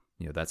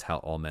 You know, that's how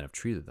all men have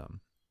treated them.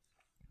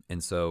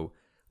 And so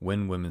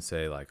when women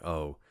say like,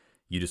 oh,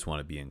 you just want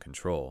to be in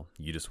control,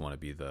 you just want to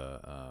be the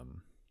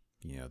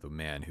the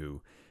man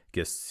who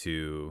gets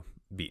to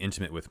be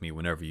intimate with me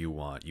whenever you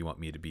want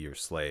me to be your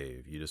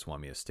slave, you just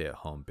want me to stay at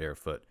home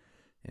barefoot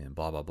and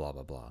blah blah blah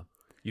blah blah.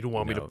 You don't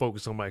want me to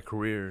focus on my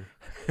career.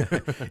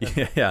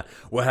 Yeah.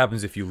 What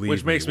happens if you leave?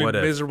 Which makes me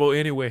miserable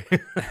anyway.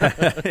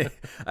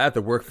 I have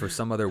to work for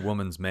some other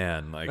woman's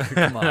man. Like,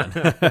 come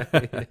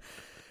on.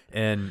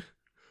 And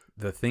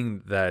the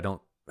thing that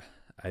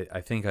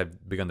I think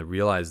I've begun to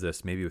realize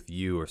this, maybe with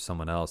you or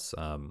someone else,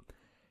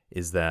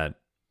 is that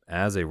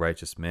as a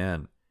righteous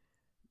man,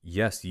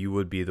 yes, you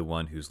would be the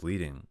one who's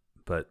leading,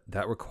 but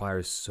that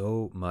requires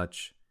so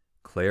much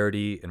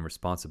clarity and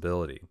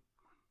responsibility.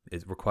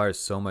 It requires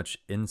so much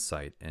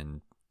insight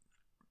and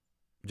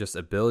just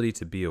ability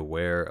to be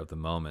aware of the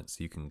moment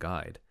so you can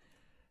guide.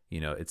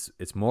 You know,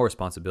 it's more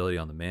responsibility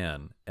on the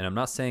man. And I'm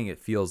not saying it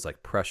feels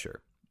like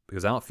pressure,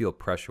 because I don't feel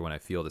pressure when I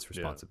feel this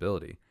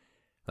responsibility. Yeah.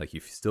 Like,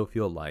 you still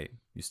feel light,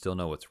 you still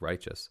know what's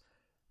righteous.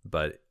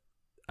 But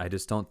I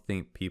just don't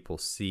think people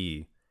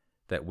see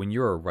that when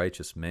you're a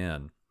righteous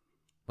man,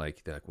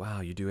 like, they're like, wow,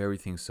 you do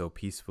everything so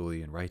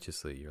peacefully and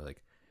righteously. You're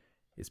like,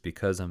 it's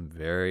because I'm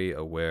very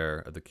aware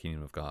of the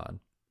kingdom of God.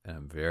 And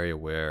I'm very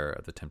aware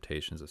of the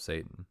temptations of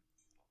Satan.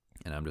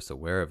 And I'm just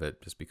aware of it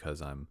just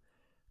because I'm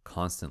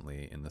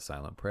constantly in the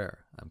silent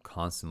prayer. I'm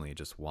constantly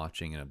just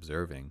watching and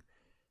observing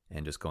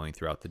and just going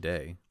throughout the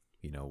day,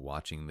 you know,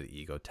 watching the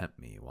ego tempt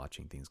me,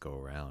 watching things go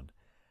around.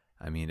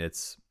 I mean,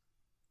 it's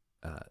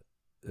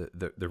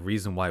the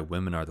reason why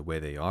women are the way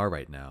they are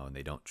right now and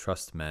they don't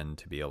trust men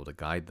to be able to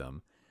guide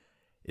them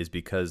is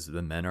because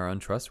the men are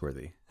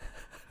untrustworthy.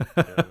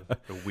 Yeah,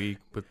 they're weak,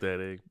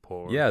 pathetic,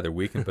 poor. Yeah, they're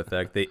weak and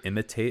pathetic. They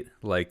imitate,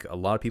 like, a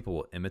lot of people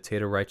will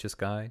imitate a righteous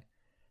guy.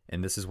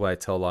 And this is why I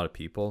tell a lot of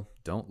people,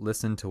 don't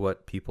listen to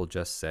what people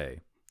just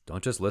say.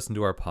 Don't just listen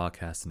to our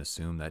podcast and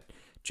assume that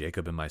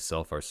Jacob and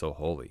myself are so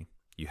holy.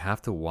 You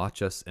have to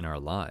watch us in our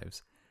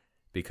lives,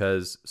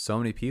 because so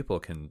many people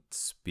can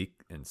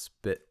speak and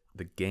spit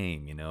the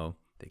game, you know.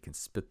 They can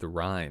spit the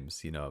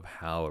rhymes, you know, of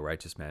how a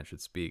righteous man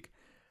should speak.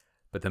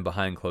 But then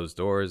behind closed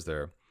doors,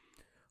 they're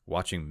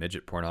watching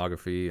midget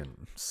pornography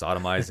and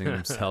sodomizing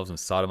themselves and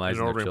sodomizing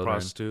their children.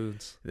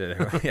 Prostitutes.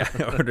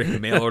 Yeah, ordering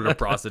mail order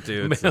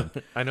prostitutes.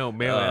 I know,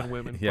 male and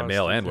women. Yeah,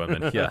 male and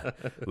women. Yeah,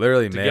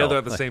 literally male. Together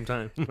at the same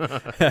time.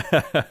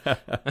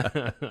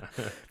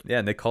 Yeah,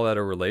 and they call that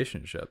a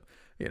relationship.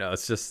 You know,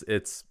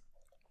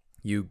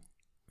 you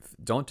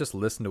don't just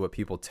listen to what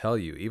people tell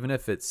you, even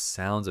if it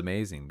sounds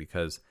amazing,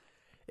 because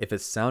if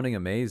it's sounding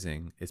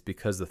amazing, it's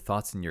because the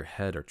thoughts in your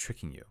head are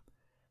tricking you.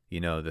 You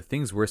know, the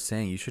things we're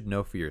saying, you should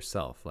know for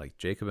yourself. Like,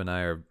 Jacob and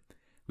I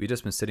we've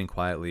just been sitting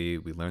quietly.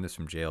 We learned this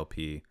from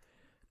JLP.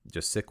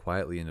 Just sit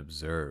quietly and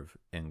observe.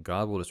 And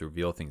God will just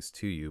reveal things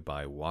to you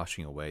by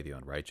washing away the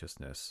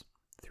unrighteousness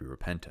through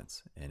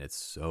repentance. And it's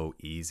so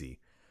easy.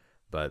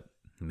 But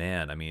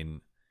man, I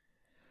mean,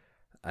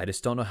 I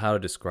just don't know how to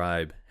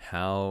describe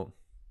how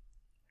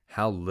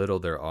little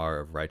there are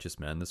of righteous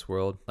men in this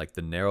world. Like,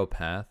 the narrow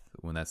path,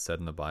 when that's said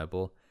in the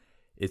Bible,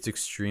 it's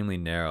extremely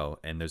narrow,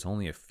 and there's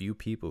only a few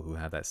people who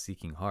have that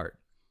seeking heart.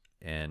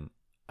 And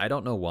I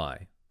don't know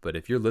why, but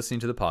if you're listening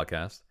to the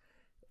podcast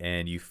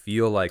and you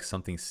feel like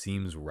something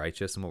seems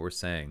righteous in what we're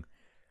saying,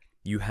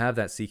 you have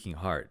that seeking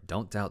heart.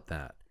 Don't doubt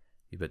that,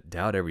 but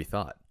doubt every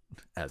thought,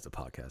 as the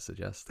podcast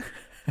suggests.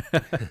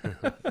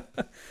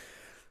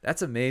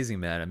 That's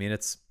amazing, man. I mean,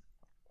 it's,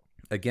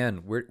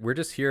 again, we're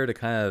just here to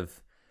kind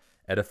of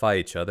edify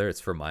each other. It's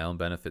for my own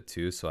benefit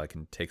too, so I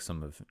can take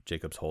some of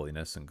Jacob's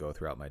holiness and go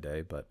throughout my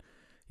day. But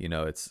you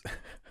know, it's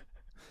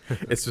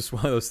it's just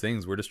one of those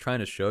things. We're just trying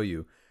to show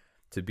you,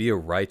 to be a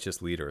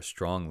righteous leader, a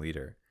strong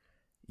leader,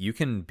 you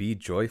can be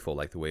joyful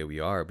like the way we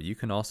are, but you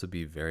can also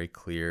be very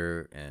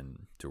clear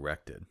and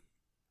directed.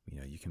 You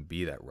know, you can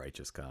be that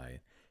righteous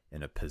guy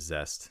in a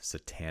possessed,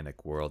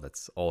 satanic world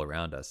that's all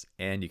around us,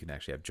 and you can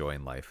actually have joy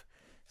in life.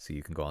 So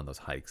you can go on those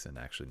hikes and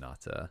actually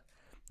not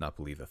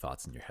believe the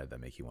thoughts in your head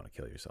that make you want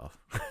to kill yourself.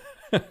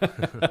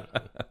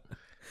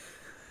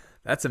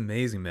 That's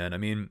amazing, man. I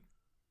mean,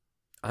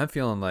 I'm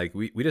feeling like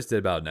we just did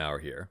about an hour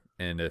here.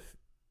 And if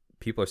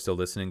people are still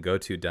listening, go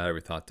to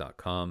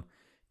doubteverythought.com.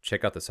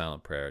 Check out the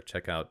silent prayer.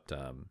 Check out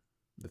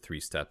the 3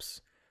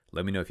 steps.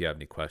 Let me know if you have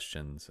any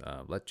questions.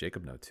 Let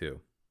Jacob know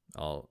too.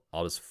 I'll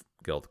just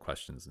get all the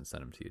questions and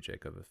send them to you,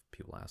 Jacob, if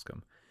people ask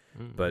them.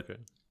 But okay.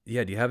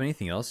 Yeah, do you have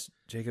anything else,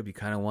 Jacob, you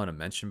kind of want to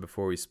mention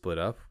before we split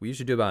up? We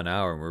usually do about an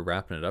hour, and we're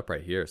wrapping it up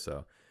right here.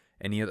 So,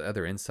 any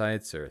other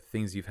insights or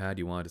things you've had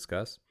you want to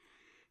discuss?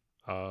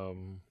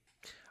 Um,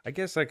 I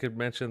guess I could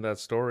mention that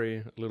story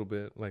a little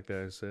bit, like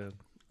that I said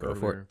Go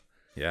for it. earlier.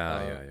 Yeah.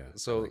 I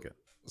So like it.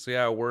 so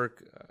yeah, I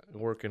work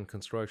in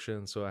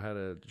construction. So I had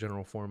a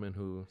general foreman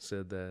who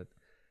said that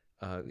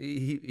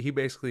he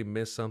basically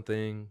missed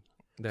something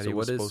that So he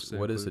was supposed to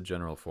what is a include.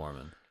 general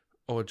foreman?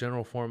 Oh, a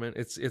general foreman.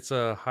 It's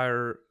a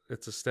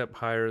step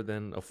higher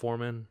than a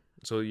foreman.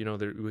 So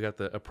we got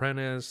the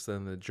apprentice,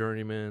 then the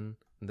journeyman,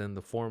 then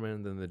the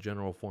foreman, then the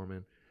general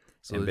foreman.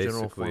 So And the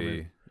general foreman,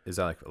 basically, is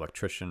that like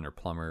electrician or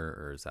plumber,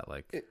 or is that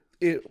like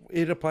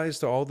it applies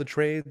to all the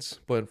trades,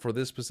 but for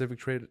this specific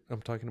trade,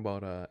 I'm talking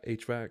about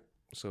HVAC.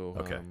 So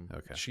okay.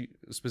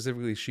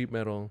 specifically sheet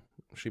metal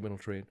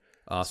trade.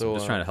 awesome? So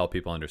Just trying to help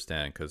people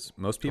understand, because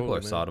most people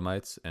are totally, man.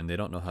 sodomites and they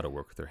don't know how to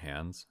work with their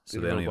hands, so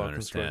You they know don't even about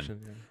understand.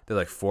 construction. They're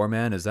like, four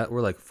man? Is that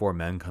where like four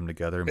men come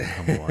together and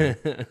become one?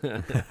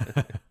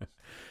 Yeah.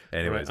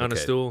 Anyways, Right, on a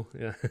okay. stool.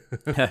 Yeah.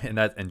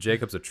 And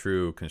Jacob's a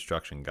true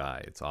construction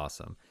guy. It's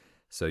awesome.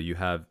 So you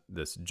have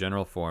this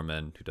general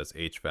foreman who does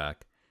HVAC,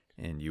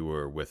 and you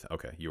were with him.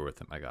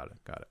 I got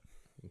it.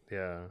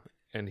 Yeah.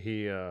 And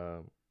he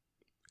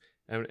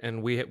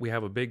and we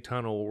have a big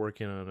tunnel. We're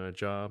working on a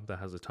job that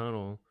has a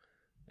tunnel,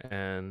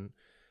 and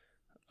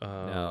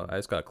Now I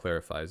just gotta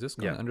clarify: is this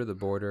going yeah. under the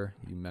border,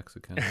 you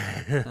Mexican?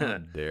 How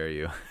dare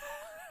you?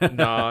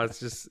 No,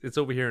 it's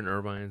over here in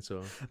Irvine,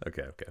 so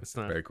Okay. it's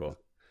not. Very cool.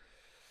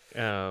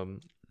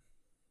 Um,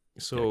 Yeah,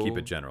 so keep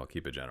it general.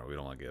 We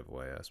don't want to give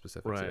away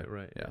specifics.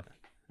 right. Yeah.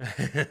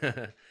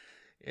 Yeah.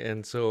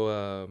 And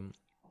so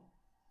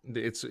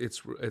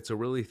it's a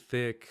really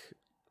thick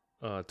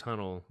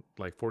tunnel,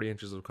 like 40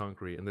 inches of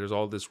concrete, and there's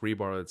all this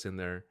rebar that's in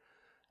there,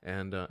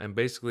 and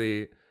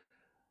basically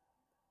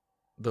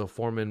the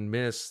foreman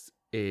missed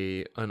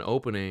an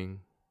opening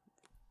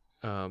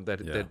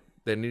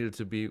that needed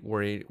to be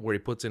where he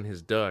puts in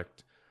his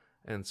duct.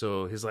 And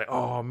so he's like,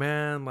 oh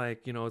man,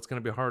 like, it's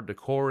going to be hard to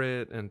core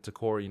it, and to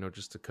core,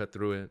 just to cut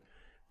through it,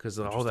 because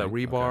all that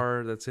Interesting.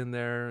 rebar that's in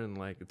there, and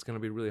like it's going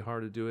to be really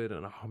hard to do it.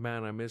 And oh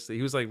man, I missed it.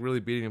 He was like really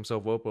beating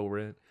himself up over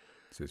it.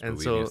 So he's And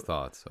believing his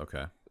thoughts.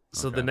 Okay.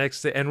 so the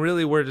next day, and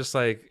really we're just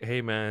like,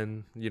 hey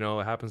man, it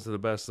happens to the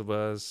best of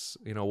us.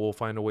 We'll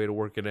find a way to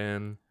work it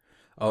in.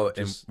 Oh, and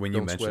Just when you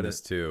don't mentioned sweat this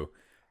it. too,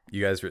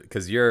 you guys,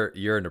 because you're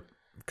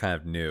kind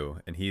of new,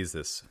 and he's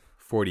this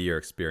 40-year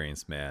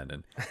experienced man,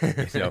 and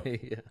Yeah.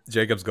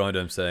 Jacob's going to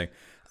him saying,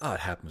 "Oh, it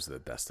happens to the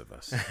best of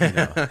us."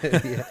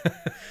 Yeah.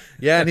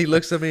 Yeah, and he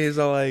looks at me, he's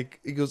all like,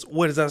 he goes,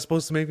 what, is that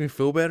supposed to make me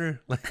feel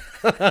better? Like,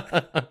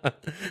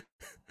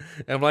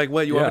 and I'm like,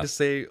 what, you want me to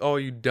say, oh,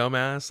 you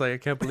dumbass? Like, I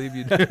can't believe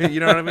you do. You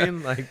know what I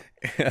mean? Like,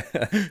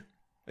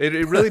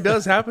 it really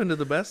does happen to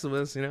the best of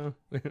us,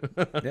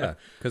 Yeah,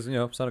 because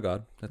Son of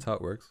God. That's how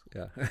it works.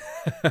 Yeah.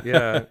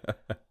 Yeah.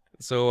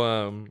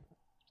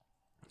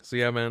 So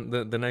yeah, man,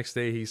 the next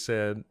day he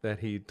said that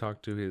he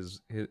talked to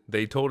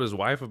they told his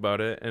wife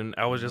about it, and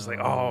I was just like,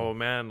 oh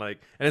man, like,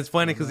 and it's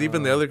funny because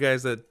even the other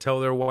guys that tell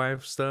their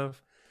wife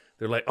stuff,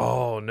 they're like,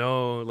 oh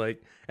no,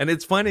 like, and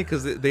it's funny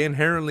because they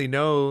inherently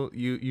know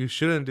you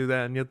shouldn't do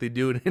that, and yet they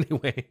do it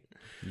anyway.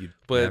 You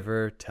But-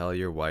 never tell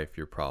your wife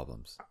your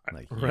problems.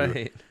 Like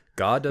Right.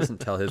 God doesn't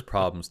tell his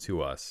problems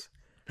to us.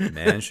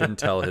 Man shouldn't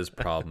tell his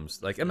problems.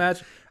 Like,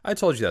 imagine, I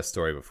told you that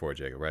story before,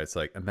 Jacob, right? It's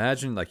like,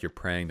 imagine like you're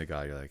praying to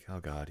God. You're like, oh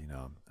God,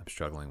 I'm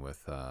struggling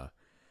with,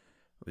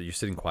 you're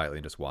sitting quietly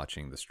and just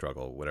watching the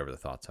struggle, whatever the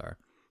thoughts are.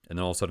 And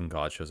then all of a sudden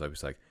God shows up.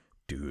 He's like,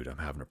 dude, I'm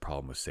having a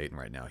problem with Satan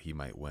right now. He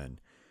might win.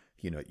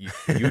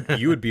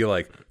 You would be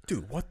like,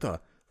 dude, what the,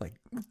 like,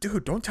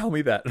 dude, don't tell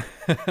me that.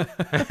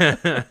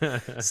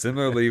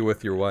 Similarly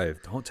with your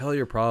wife, don't tell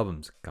your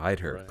problems. Guide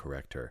her, Right.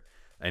 correct her.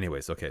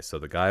 Anyways, okay, so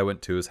the guy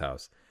went to his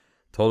house,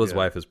 told his Yeah.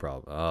 wife his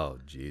problem. Oh,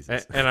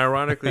 Jesus. And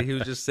ironically, he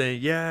was just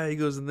saying, yeah, he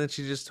goes, and then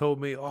she just told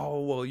me,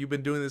 oh, well, you've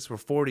been doing this for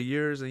 40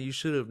 years and you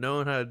should have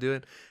known how to do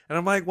it. And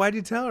I'm like, why'd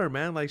you tell her,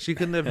 man? Like, she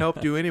couldn't have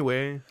helped you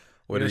anyway.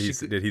 What You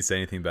know, did he say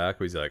anything back?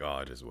 Or he's like,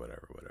 oh, just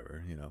whatever.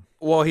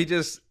 Well, he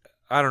just,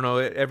 I don't know.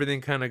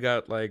 Everything kind of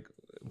got like,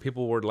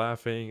 people were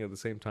laughing at the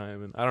same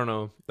time. And I don't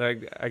know. I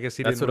guess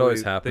he That's didn't what really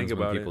always happens think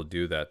when about people it.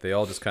 do that. They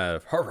all just kind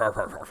of, "Harf, harf,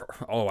 harf, harf,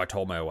 harf. Oh, I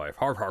told my wife.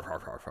 Harf, harf,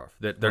 harf, harf, harf."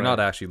 They're not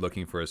Right. actually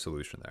looking for a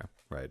solution there,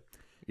 right?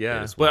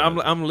 Yeah. just But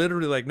wanted to- I'm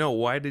literally like, no,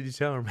 why did you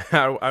tell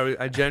her?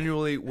 I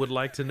genuinely would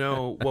like to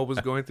know what was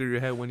going through your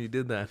head when you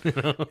did that.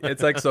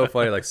 It's like so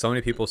funny. Like so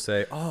many people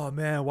say, "Oh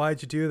man,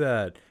 why'd you do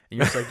that?" And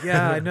you're just like,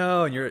 "Yeah, I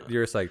know." And you're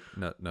just like,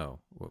 "No.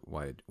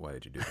 Why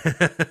did you do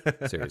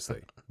that?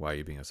 Seriously, why are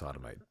you being a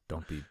sodomite?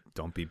 Don't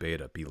be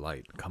beta. Be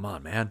light. Come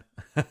on, man."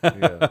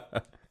 Yeah.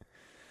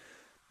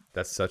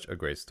 That's such a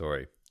great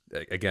story.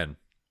 Again,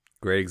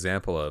 great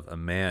example of a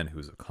man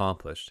who's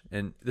accomplished.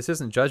 And this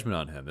isn't judgment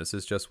on him. This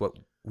is just what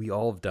we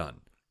all have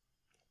done.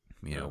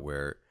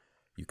 Where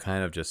you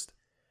kind of just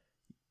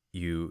do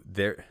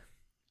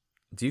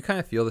you kind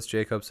of feel this,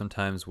 Jacob,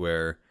 sometimes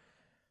where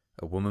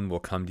a woman will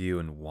come to you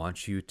and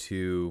want you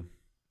to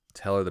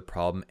tell her the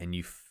problem, and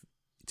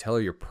tell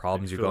her your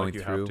problems You you're feel going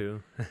like through.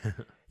 you have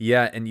to.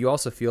 Yeah, and you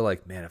also feel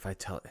like, man, if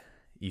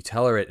you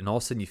tell her it, and all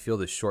of a sudden you feel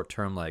this short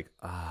term like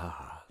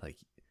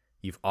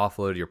you've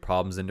offloaded your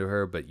problems into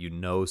her, but you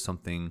know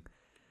something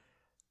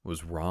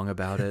was wrong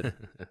about it,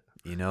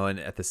 and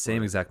at the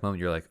same exact moment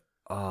you're like,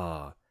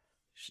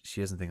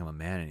 she doesn't think I'm a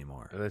man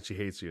anymore, And then she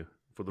hates you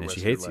for the and rest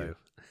she of your hates life.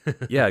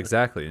 you. Yeah,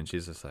 exactly. And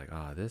she's just like,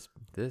 this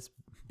bitch,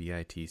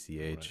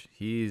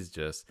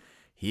 Right.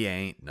 he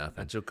ain't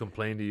nothing. And she'll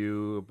complain to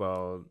you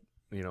about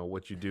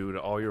what you do to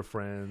all your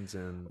friends,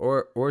 and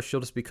Or she'll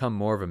just become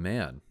more of a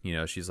man.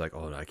 She's like,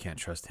 I can't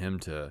trust him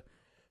to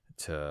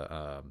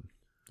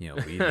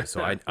lead me.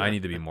 So I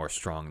need to be more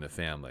strong in the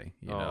family.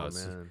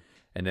 man.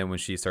 And then when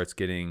she starts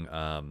getting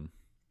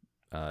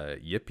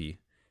yippy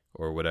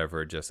or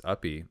whatever, just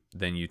uppy,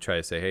 then you try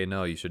to say, hey,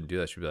 no, you shouldn't do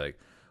that. She'll be like,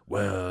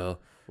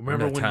 well,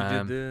 Remember when time,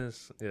 you did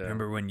this? Yeah.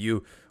 remember when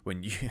you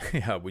when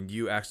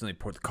you accidentally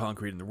poured the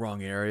concrete in the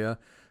wrong area?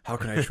 How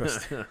can I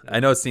trust? I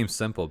know it seems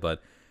simple,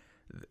 but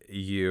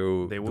They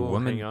the will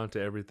woman, hang on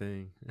to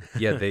everything.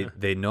 yeah,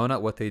 they know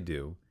not what they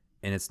do,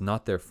 and it's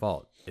not their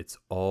fault. It's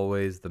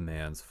always the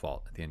man's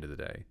fault at the end of the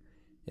day.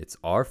 It's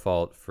our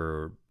fault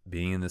for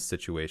being in this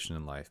situation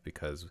in life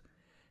because,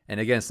 and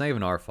again, it's not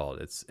even our fault.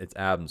 It's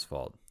Adam's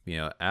fault.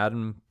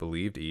 Adam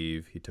believed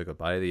Eve. He took a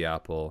bite of the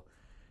apple.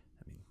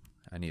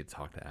 I need to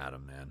talk to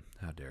Adam, man.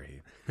 How dare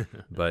he?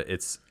 But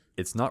it's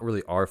not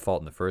really our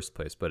fault in the first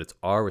place, but it's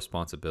our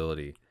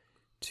responsibility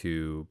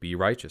to be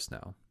righteous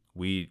now.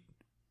 We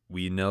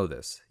know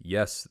this.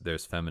 Yes,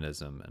 there's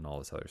feminism and all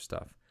this other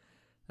stuff.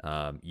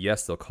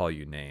 Yes, they'll call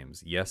you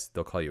names. Yes,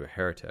 they'll call you a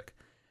heretic.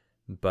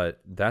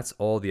 But that's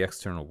all the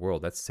external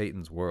world. That's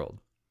Satan's world.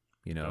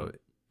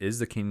 Is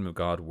the kingdom of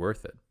God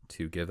worth it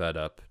to give that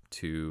up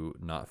to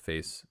not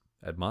face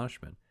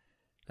admonishment?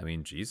 I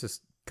mean,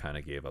 Jesus kind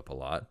of gave up a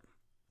lot.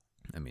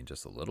 I mean,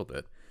 just a little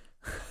bit.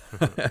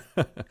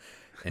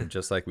 And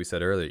just like we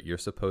said earlier, you're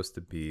supposed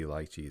to be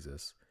like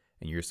Jesus,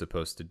 and you're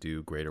supposed to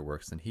do greater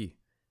works than he.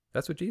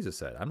 That's what Jesus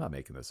said. I'm not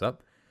making this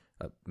up.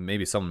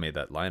 Maybe someone made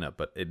that line up,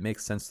 but it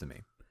makes sense to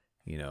me.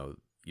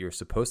 You're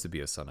supposed to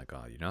be a son of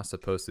God. You're not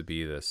supposed to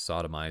be this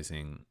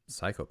sodomizing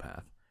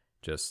psychopath,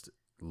 just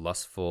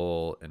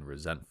lustful and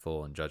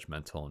resentful and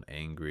judgmental and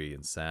angry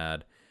and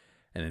sad,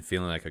 and then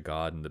feeling like a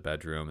god in the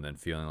bedroom, and then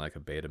feeling like a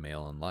beta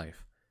male in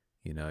life.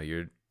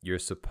 You're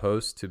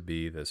supposed to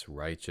be this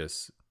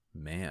righteous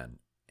man.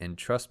 And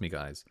trust me,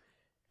 guys,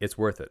 it's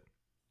worth it.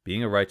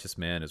 Being a righteous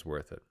man is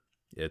worth it.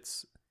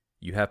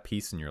 You have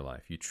peace in your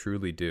life. You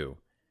truly do.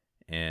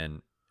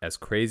 And as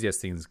crazy as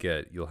things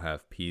get, you'll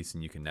have peace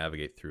and you can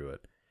navigate through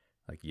it.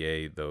 Like,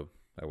 yea, though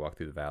I walk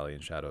through the valley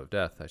and shadow of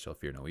death, I shall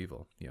fear no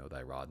evil.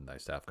 Thy rod and thy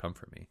staff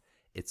comfort me.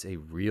 It's a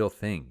real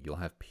thing. You'll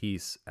have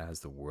peace as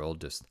the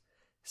world just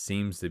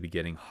seems to be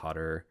getting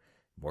hotter,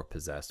 more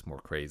possessed, more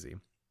crazy,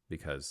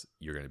 because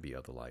you're going to be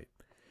of the light.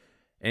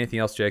 Anything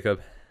else,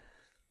 Jacob?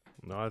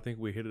 No, I think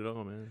we hit it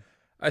all, man.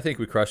 I think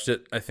we crushed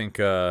it. I think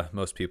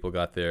most people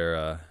got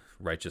their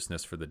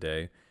righteousness for the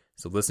day.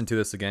 So listen to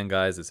this again,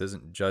 guys. This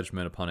isn't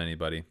judgment upon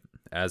anybody.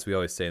 As we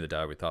always say in the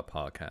Die We Thought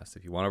podcast,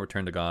 if you want to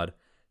return to God,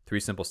 3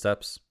 simple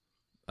steps.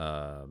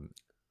 I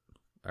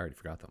already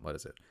forgot them. What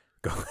is it?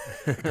 Go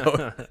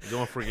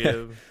and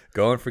forgive.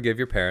 Go and forgive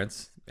your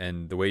parents.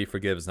 And the way you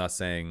forgive is not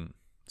saying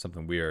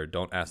something weird.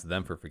 Don't ask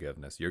them for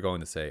forgiveness. You're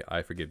going to say,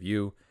 I forgive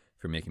you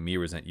for making me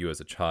resent you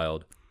as a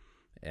child.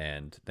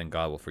 And then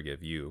God will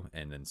forgive you,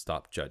 and then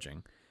stop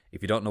judging.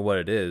 If you don't know what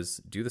it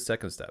is, do the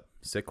second step.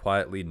 Sit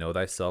quietly, know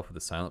thyself with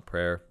a silent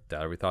prayer.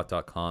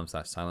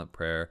 DiedWeThought.com/silent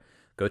prayer.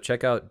 Go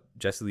check out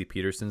Jesse Lee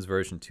Peterson's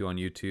version 2 on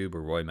YouTube,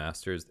 or Roy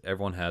Masters.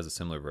 Everyone has a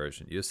similar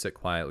version. You just sit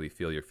quietly,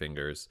 feel your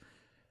fingers.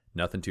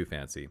 Nothing too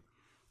fancy.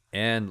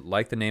 And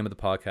like the name of the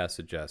podcast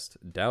suggests,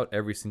 doubt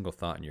every single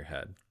thought in your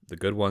head. The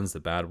good ones, the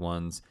bad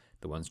ones,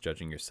 the ones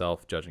judging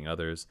yourself, judging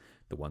others,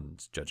 the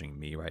ones judging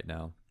me right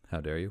now.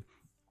 How dare you?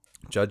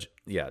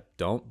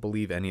 Don't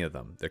believe any of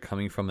them. They're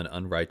coming from an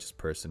unrighteous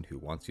person who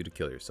wants you to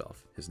kill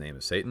yourself. His name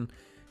is Satan,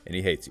 and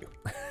he hates you.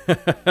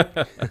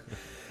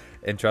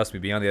 And trust me,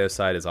 being on the other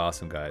side is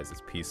awesome, guys.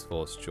 It's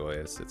peaceful, it's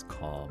joyous, it's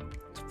calm,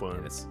 it's fun.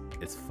 And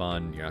it's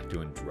fun. You're not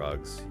doing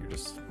drugs. You're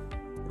just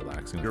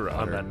relaxing. You're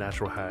on that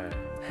natural high.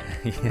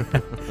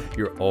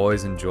 You're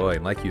always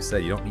enjoying. Like you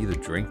said, you don't need a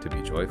drink to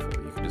be joyful.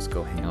 You can just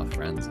go hang out with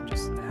friends and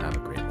just have a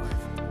great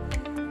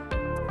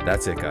life.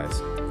 That's it, guys.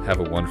 Have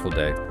a wonderful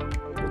day.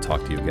 We'll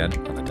talk to you again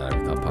on the Die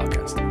We Thought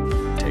podcast.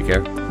 Take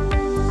care.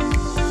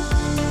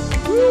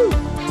 Woo!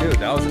 Dude,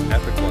 that was an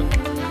epic one.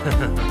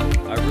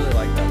 I really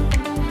like that one.